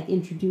she like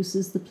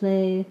introduces the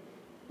play,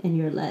 and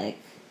you're like,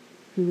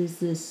 who is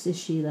this? Is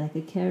she like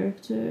a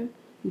character?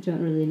 You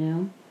don't really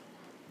know.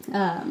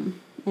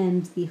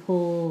 And the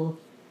whole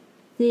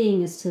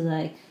thing is to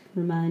like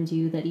remind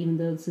you that even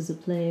though this is a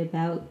play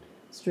about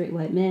straight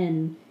white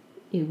men,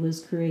 it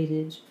was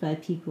created by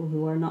people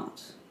who are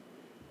not.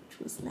 Which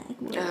was like,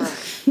 whoa.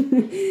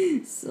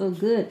 So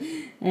good.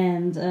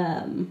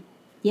 And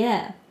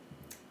yeah.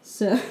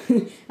 So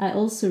I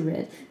also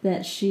read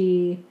that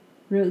she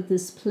wrote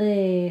this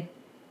play,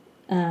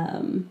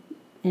 and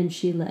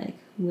she like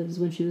was,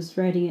 when she was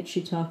writing it,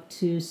 she talked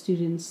to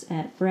students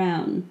at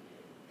Brown,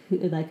 who,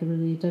 like a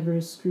really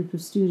diverse group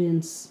of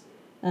students,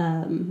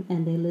 and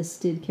they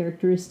listed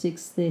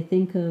characteristics they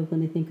think of when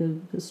they think of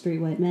a straight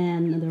white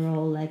man, and they're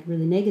all like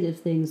really negative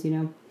things, you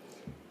know.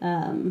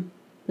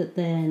 But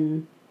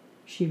then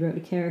she wrote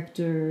a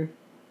character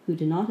who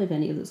did not have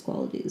any of those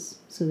qualities,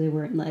 so they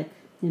weren't like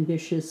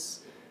ambitious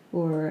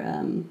or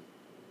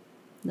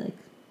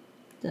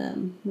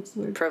what's the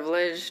word?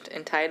 Privileged,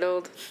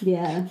 entitled.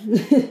 Yeah,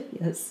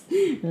 yes,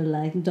 or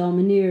like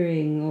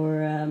domineering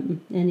or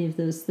any of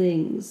those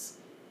things.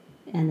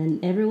 And then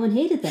everyone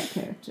hated that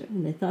character,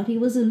 and they thought he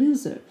was a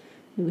loser,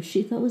 which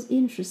she thought was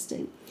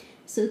interesting.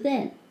 So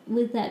then,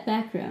 with that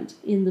background,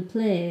 in the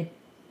play,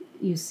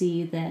 you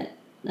see that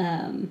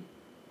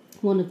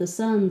one of the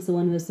sons, the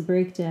one who has the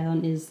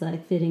breakdown, is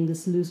like fitting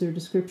this loser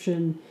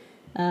description,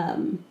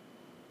 and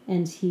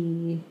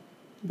he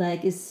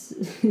like is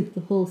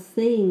the whole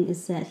thing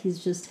is that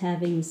he's just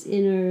having this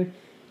inner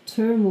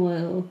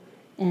turmoil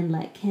and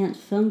like can't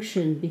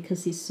function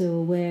because he's so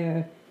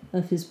aware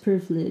of his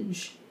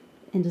privilege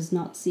and does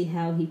not see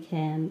how he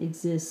can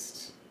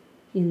exist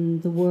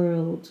in the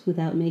world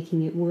without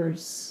making it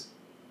worse,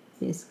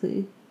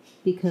 basically,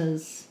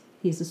 because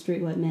he's a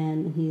straight white man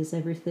and he is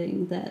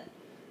everything that,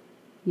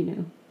 you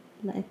know,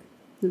 like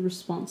the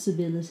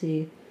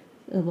responsibility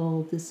of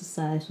all this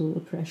societal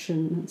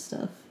oppression and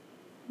stuff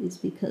is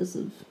because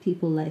of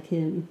people like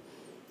him.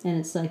 And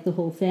it's like the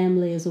whole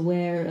family is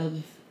aware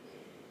of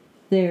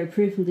their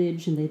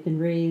privilege, and they've been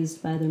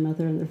raised by their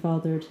mother and their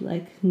father to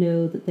like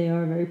know that they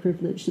are very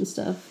privileged and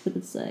stuff, but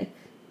it's like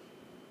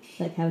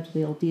how do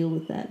they all deal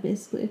with that,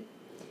 basically?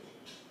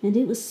 And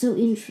it was so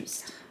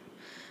interesting.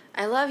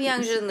 I love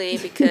Yang Jun Lee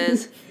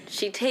because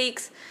she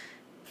takes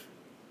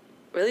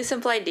really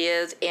simple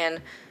ideas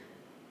and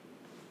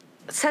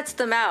sets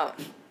them out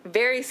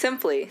very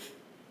simply.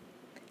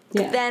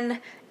 Yeah. But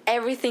then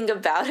everything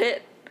about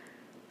it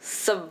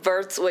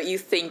subverts what you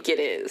think it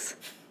is.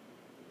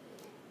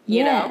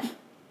 You know?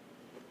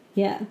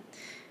 Yeah.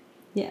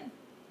 Yeah.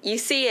 You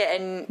see it,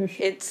 and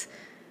it's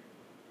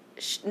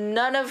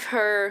none of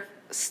her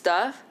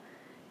stuff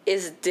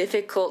is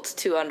difficult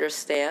to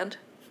understand.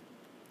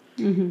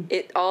 Mm-hmm.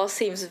 It all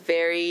seems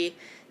very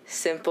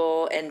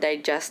simple and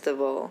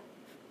digestible.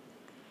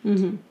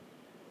 Mm-hmm.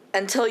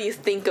 Until you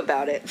think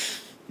about it.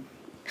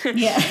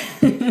 Yeah.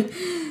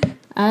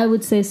 I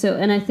would say so,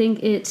 and I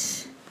think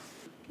it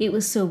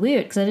was so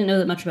weird because I didn't know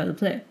that much about the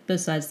play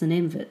besides the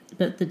name of it.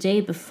 But the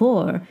day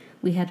before,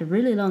 we had a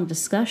really long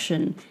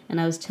discussion,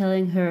 and I was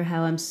telling her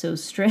how I'm so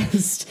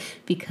stressed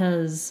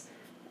because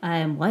I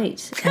am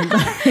white and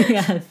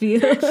like, I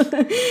feel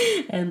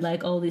and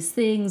like all these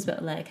things,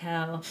 but like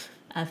how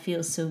I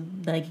feel so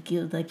like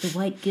guilt, like the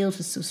white guilt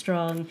is so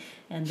strong,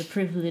 and the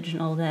privilege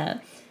and all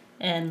that.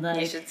 And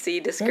like, you should see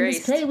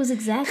Disgraced. Then this play was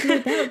exactly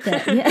about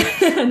that. Yeah,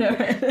 I know,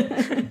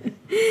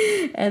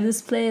 right? And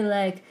this play,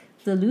 like,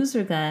 the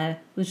loser guy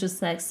was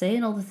just like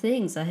saying all the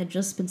things I had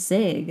just been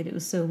saying, and it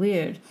was so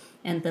weird.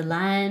 And the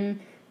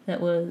line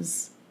that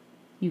was,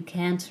 "You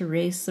can't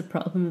erase the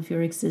problem of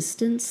your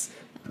existence,"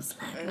 I was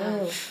like,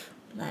 oh,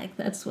 like,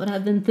 that's what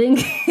I've been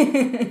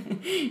thinking.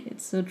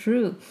 It's so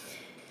true.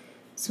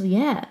 So,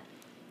 yeah.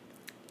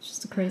 It's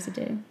just a crazy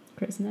day.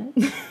 Crazy night.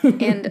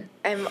 And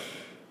I'm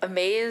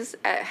amazed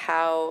at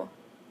how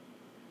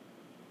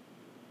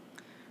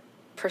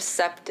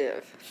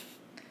perceptive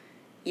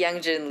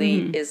Young Jin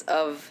Lee is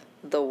of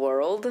the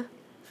world.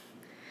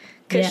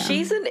 Because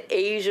she's an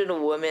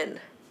Asian woman.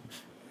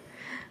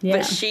 Yeah.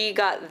 But she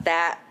got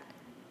that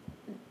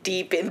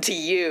deep into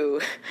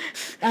you.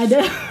 I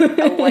know.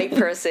 A white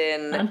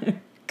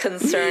person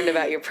concerned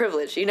about your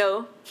privilege, you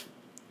know?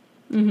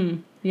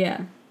 Mm-hmm.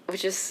 Yeah.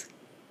 Which is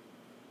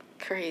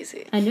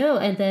crazy. I know,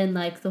 and then,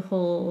 like, the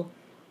whole...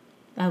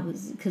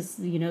 because,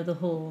 you know, the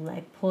whole,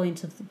 like,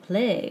 point of the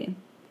play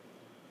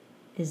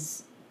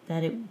is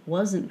that it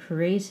wasn't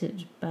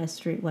created by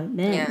straight white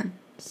men. Yeah.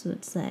 So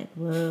it's like,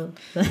 whoa.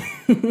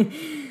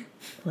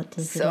 What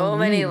does it all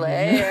mean? So many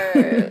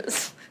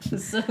layers.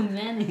 So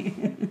many.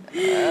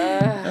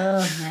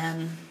 Oh,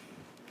 man.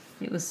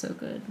 It was so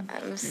good.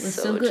 It was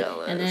so good.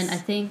 Jealous. And then I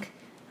think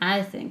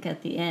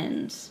at the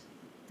end,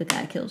 the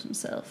guy killed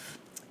himself.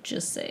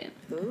 Just saying.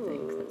 Ooh. I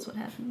think that's what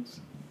happens.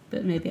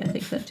 But maybe I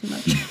think that too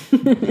much.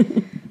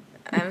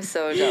 I'm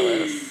so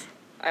jealous.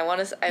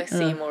 I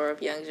see more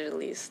of Young Jin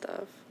Lee's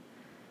stuff.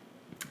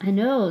 I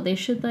know. They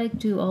should, like,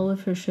 do all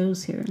of her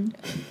shows here.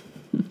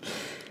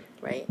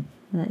 Right.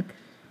 Like,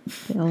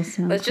 they all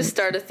sound Let's just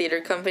start a theater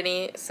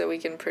company so we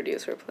can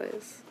produce her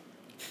plays.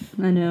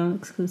 I know.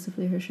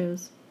 Exclusively her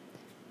shows.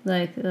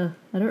 Like, I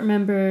don't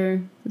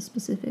remember the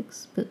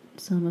specifics, but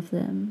some of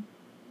them.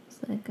 It's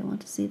like, I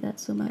want to see that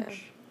so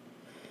much.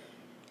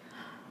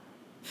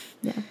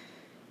 Yeah.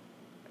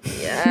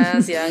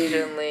 Yes, Young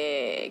Jin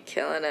Lee,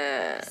 killing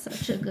it.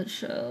 Such a good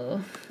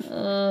show.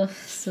 Oh,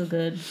 so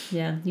good.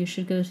 Yeah, you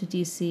should go to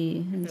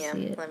DC and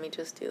see it. Let me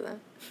just do that.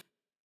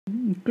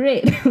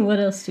 Great. What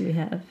else do we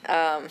have?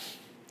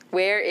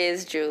 Where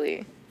is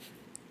Julie?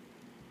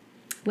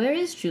 Where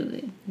is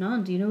Julie?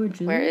 Non, do you know where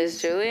Julie is? Where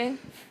is Julie?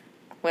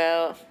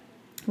 Well...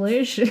 Where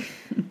is she?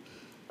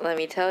 Let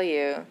me tell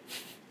you.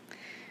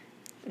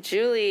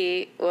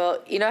 Julie...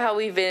 Well, you know how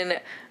we've been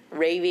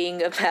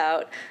raving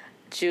about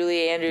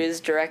Julie Andrews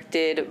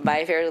directed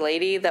My Fair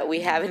Lady that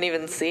we haven't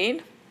even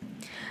seen?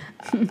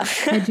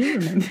 I do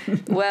remember.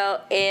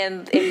 Well,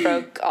 and it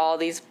broke all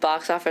these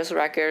box office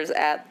records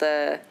at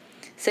the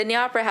Sydney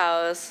Opera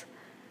House.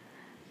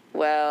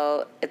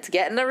 Well, it's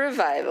getting a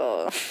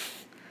revival.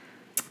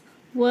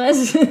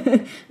 Was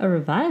a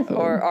revival?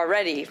 Or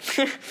already.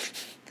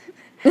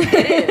 It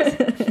is.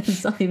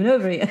 It's not even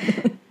over yet.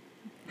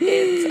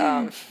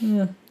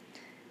 It's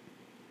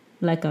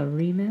like a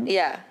remake?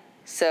 Yeah.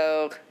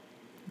 So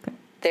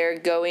they're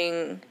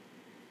going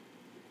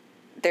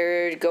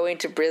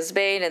to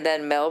Brisbane and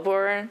then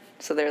Melbourne.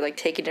 So they're like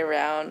taking it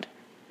around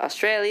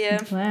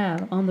Australia.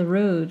 Wow, on the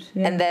road.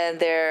 Yeah. And then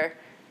they're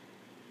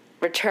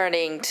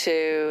returning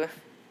to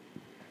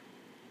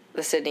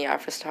the Sydney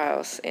Opera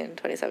House in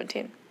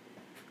 2017.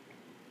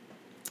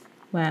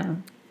 Wow.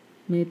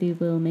 Maybe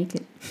we'll make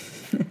it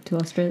to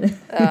Australia.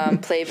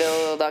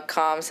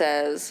 Playbill.com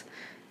says,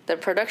 the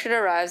production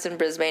arrives in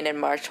Brisbane in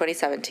March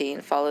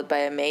 2017, followed by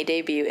a May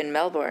debut in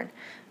Melbourne.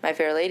 My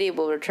Fair Lady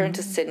will return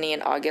to Sydney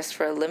in August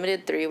for a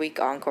limited 3-week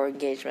encore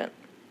engagement.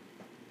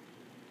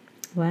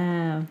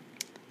 Wow.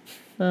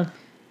 Ugh.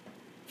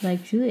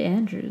 Like, Julie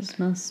Andrews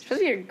must... She'll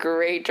be a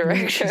great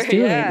director.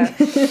 Yeah.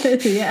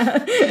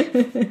 Yeah.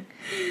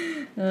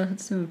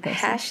 It's so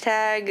impressive.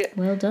 Hashtag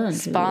well done,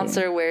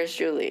 sponsor Julie. Where's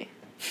Julie?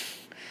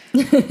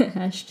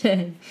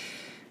 Hashtag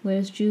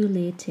Where's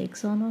Julie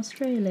takes on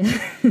Australia.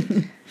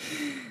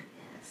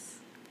 Yes.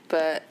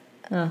 But...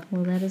 Oh,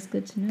 well, that is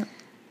good to know.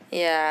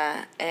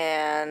 Yeah,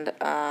 and,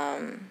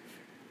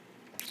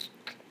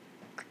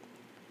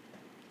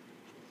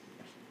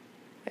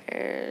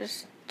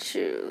 where's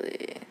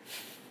Julie?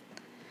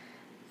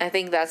 I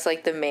think that's,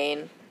 like, the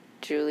main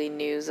Julie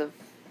news of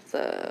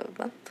the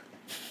month.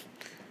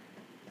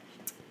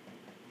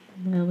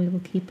 Well, we will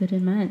keep it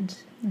in mind.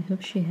 I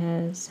hope she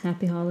has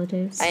happy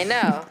holidays. I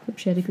know. Hope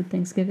she had a good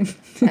Thanksgiving.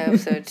 I hope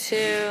so,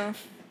 too.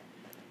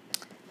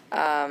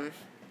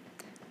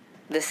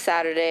 This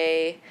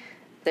Saturday...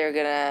 They're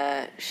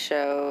gonna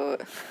show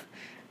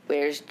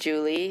Where's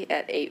Julie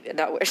at 8...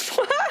 Not Where's...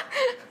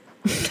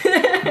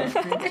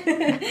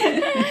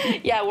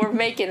 Yeah, we're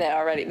making it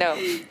already. No.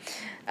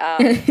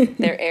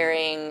 They're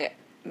airing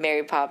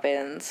Mary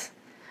Poppins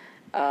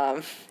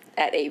at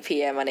 8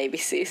 p.m. on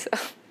ABC, so...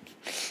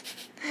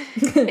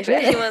 If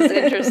anyone's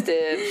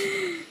interested,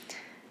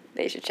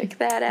 they should check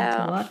that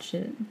out. To watch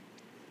it.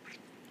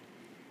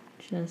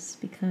 Just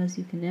because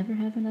you can never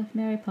have enough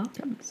Mary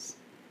Poppins.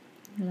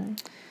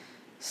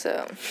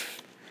 So,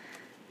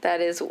 that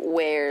is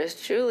Where's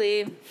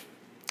Julie?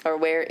 Or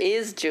Where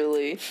is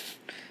Julie?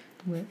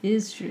 Where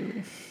is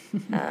Julie?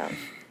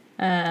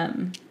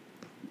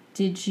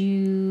 Did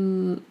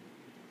you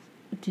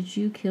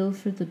kill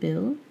for the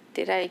bill?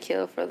 Did I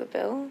kill for the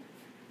bill?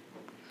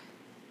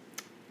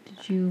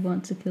 Did you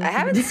want to kill I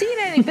haven't seen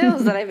any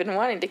bills that I've been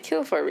wanting to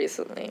kill for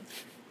recently.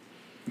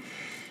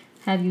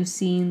 Have you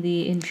seen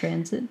the In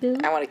Transit bill?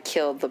 I want to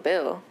kill the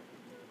bill.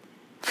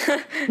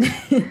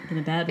 In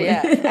a bad way.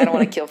 Yeah, I don't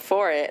want to kill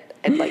for it.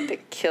 I'd like to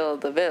kill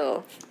the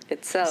bill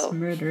itself. Just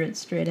murder it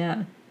straight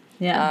out.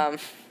 Yeah.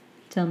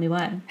 Tell me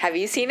why. Have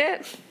you seen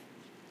it?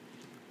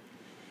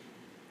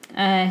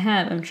 I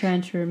have. I'm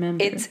trying to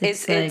remember.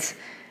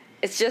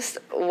 It's just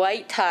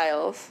white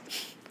tiles,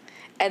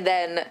 and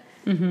then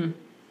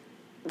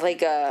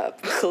like a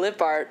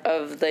clip art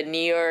of the New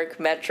York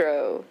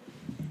Metro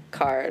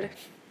card.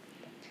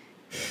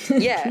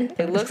 Yeah,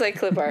 it looks like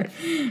clip art.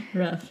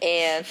 Rough.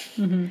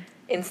 And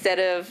instead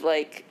of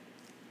like,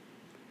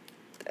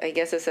 I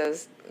guess it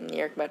says New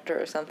York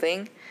Metro or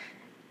something.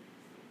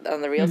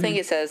 On the real thing,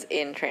 it says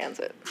In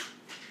Transit.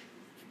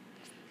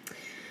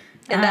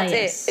 And that's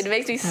yes. it. It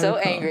makes me so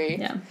angry.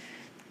 Yeah.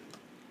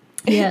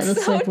 Yeah, it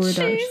looks so like word art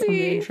from cheesy.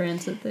 the In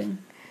Transit thing.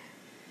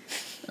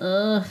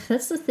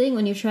 That's the thing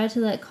when you try to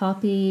like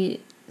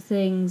copy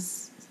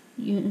things.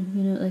 You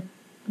know, like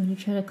when you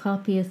try to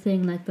copy a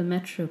thing like the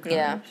Metro card.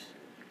 Yeah.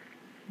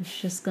 It's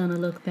just gonna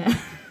look bad.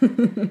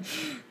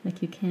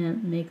 Like you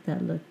can't make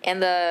that look.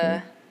 And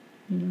the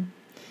You know.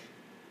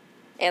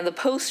 and the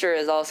poster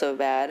is also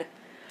bad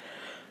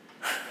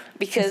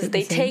because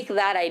they take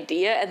that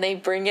idea and they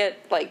bring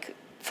it like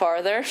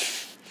farther.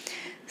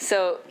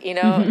 So, you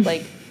know,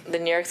 like the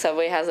New York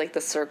subway has like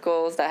the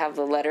circles that have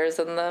the letters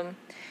in them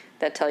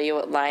that tell you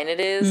what line it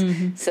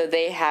is. So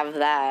they have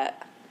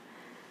that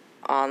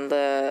on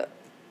the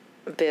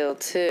bill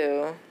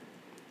too.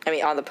 I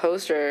mean, on the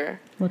poster.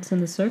 What's in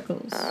the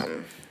circles?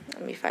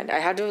 Let me find it. I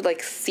have to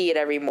like see it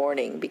every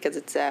morning because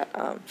it's at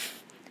Oh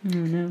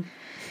no.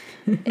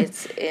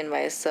 it's in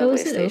my subway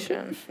is it station.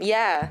 open?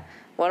 Yeah.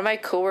 One of my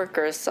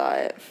coworkers saw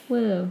it.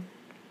 Whoa.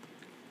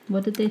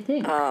 What did they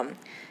think? I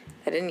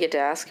didn't get to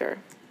ask her.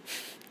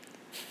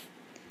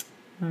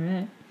 All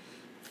right.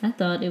 I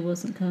thought it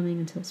wasn't coming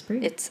until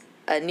spring. It's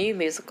a new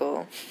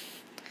musical.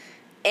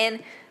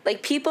 And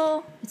like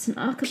people It's an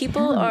acapella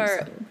people are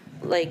musical.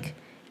 like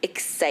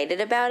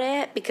excited about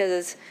it because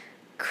it's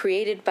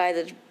created by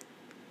the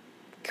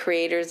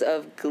creators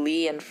of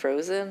Glee and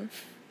Frozen.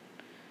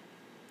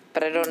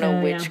 But I don't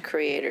know which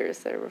creators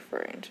they're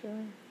referring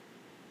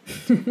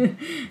to.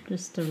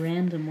 Just a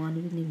random one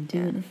who didn't even do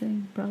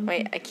anything, probably.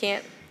 Wait, I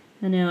can't.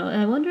 I know.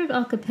 I wonder if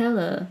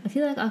acapella. I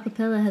feel like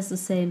acapella has the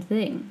same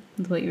thing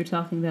with what you were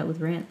talking about with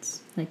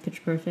rants, like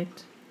Pitch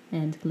Perfect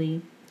and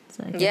Glee. It's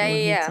like Yeah.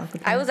 everyone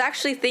hates I acapella. was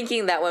actually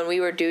thinking that when we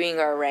were doing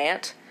our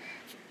rant,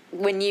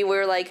 when you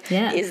were like,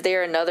 Yeah. is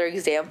there another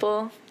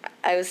example?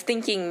 I was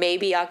thinking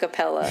maybe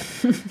acapella,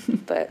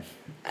 but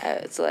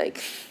it's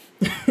like,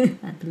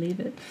 I believe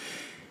it.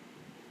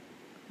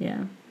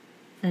 Yeah.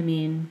 I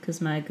mean, because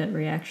my gut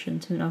reaction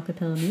to an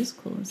acapella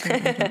musical is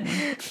like, I don't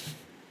know.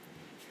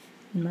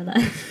 In my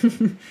life.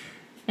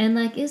 And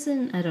like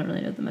I don't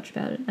really know that much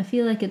about it. I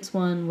feel like it's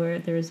one where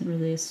there isn't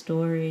really a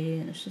story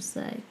and it's just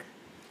like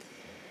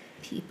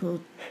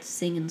people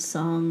singing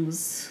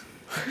songs,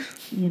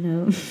 you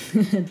know,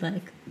 and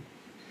like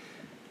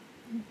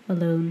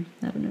alone.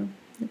 I don't know.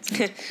 It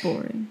sounds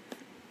boring.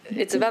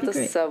 it's It'd about be the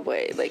great.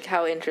 subway. Like,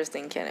 how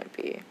interesting can it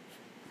be?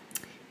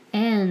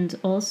 And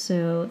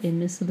also in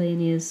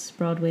miscellaneous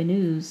Broadway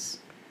news,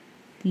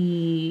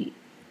 the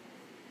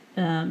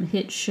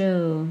hit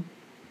show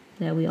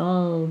that we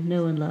all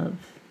know and love,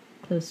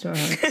 close to our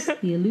hearts,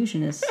 The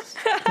Illusionist,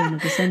 turn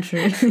of the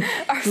century,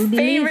 Our will be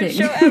favorite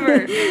leaving. show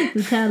ever.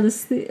 The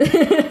Palace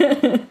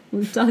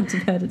We've talked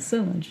about it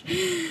so much.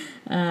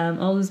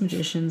 All those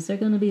magicians, they're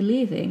going to be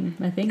leaving,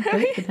 I think,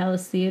 right? The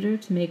Palace Theater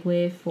to make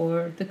way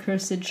for The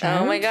Cursed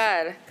Child. Oh my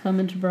god.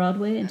 Coming to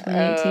Broadway in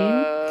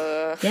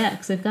 2018. Yeah,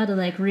 because they've got to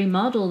like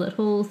remodel that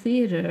whole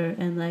theater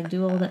and like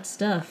do all that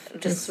stuff.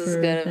 This just is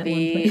for gonna that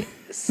be one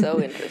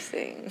so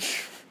interesting.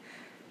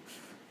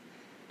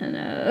 I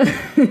know.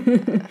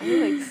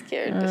 I'm like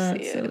scared to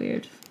see It's it. so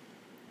weird.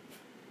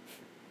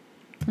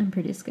 I'm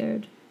pretty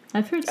scared.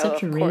 I've heard Oh,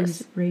 such of a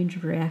course. range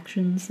of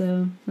reactions,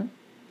 though.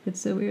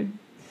 It's so weird.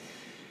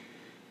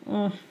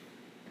 Oh.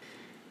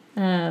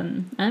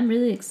 I'm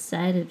really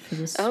excited for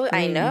this. Oh, I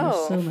spring. know.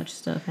 There's so much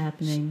stuff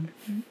happening.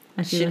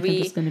 I feel Should like we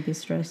I'm just going to be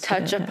stressed.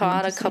 Touch about upon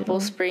having a to see it couple all.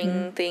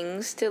 spring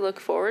things to look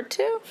forward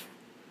to?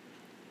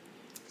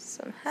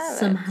 Some highlights.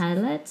 Some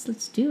highlights.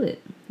 Let's do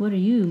it. What are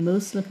you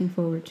most looking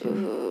forward to?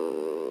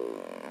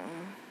 Ooh.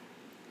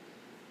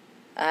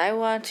 I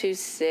want to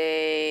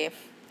say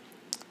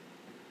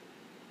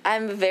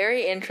I'm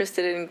very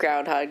interested in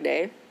Groundhog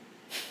Day.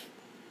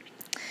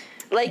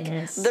 Like,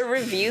 Yes. the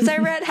reviews I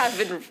read have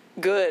been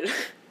good.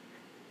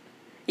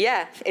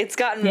 Yeah, it's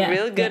gotten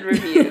real good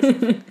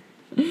reviews.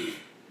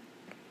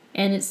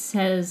 And it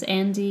says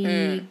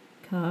Andy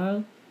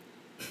Carl.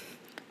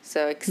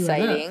 So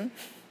exciting.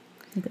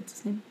 I think that's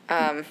his name.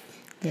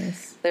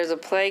 Yes. There's a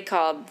play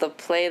called The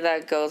Play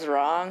That Goes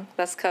Wrong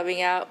that's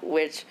coming out,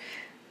 which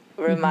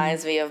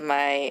reminds me of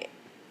my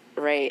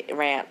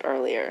rant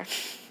earlier.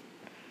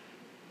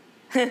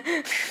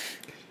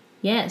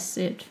 Yes,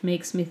 it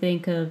makes me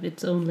think of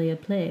It's Only a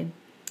Play.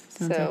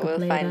 Sounds So like a we'll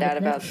play find out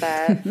a play. about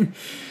that.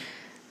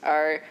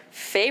 Our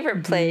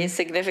favorite play,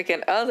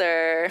 Significant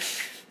Other,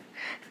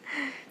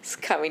 is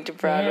coming to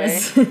Broadway.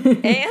 Yes.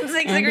 And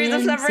 6 Degrees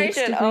of then Separation.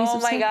 6 Degrees Oh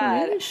of my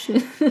god.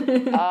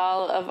 Separation.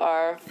 All of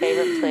our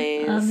favorite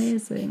plays.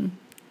 Amazing.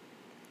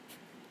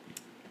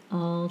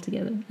 All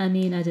together. I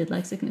mean, I did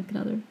like Significant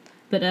Other.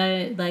 But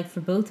I, like, for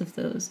both of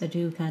those, I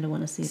do kind of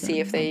want to see them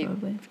if they on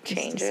Broadway.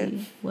 change just to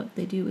see what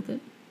they do with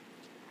it.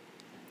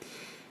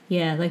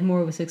 Yeah, like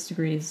more with 6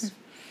 Degrees.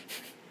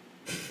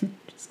 Just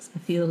 'cause I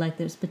feel like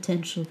there's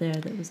potential there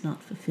that was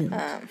not fulfilled.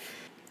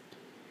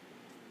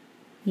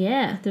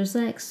 Yeah, there's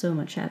like so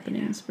much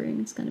happening in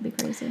spring. It's going to be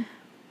crazy.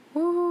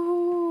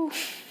 Woo.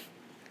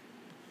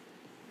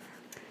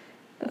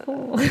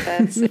 Oh.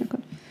 That's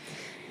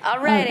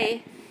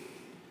alrighty.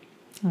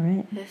 All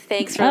right.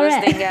 Thanks for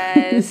listening,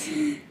 guys.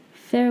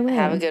 Farewell.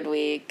 Have a good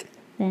week.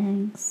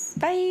 Thanks.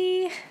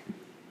 Bye.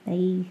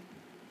 Bye.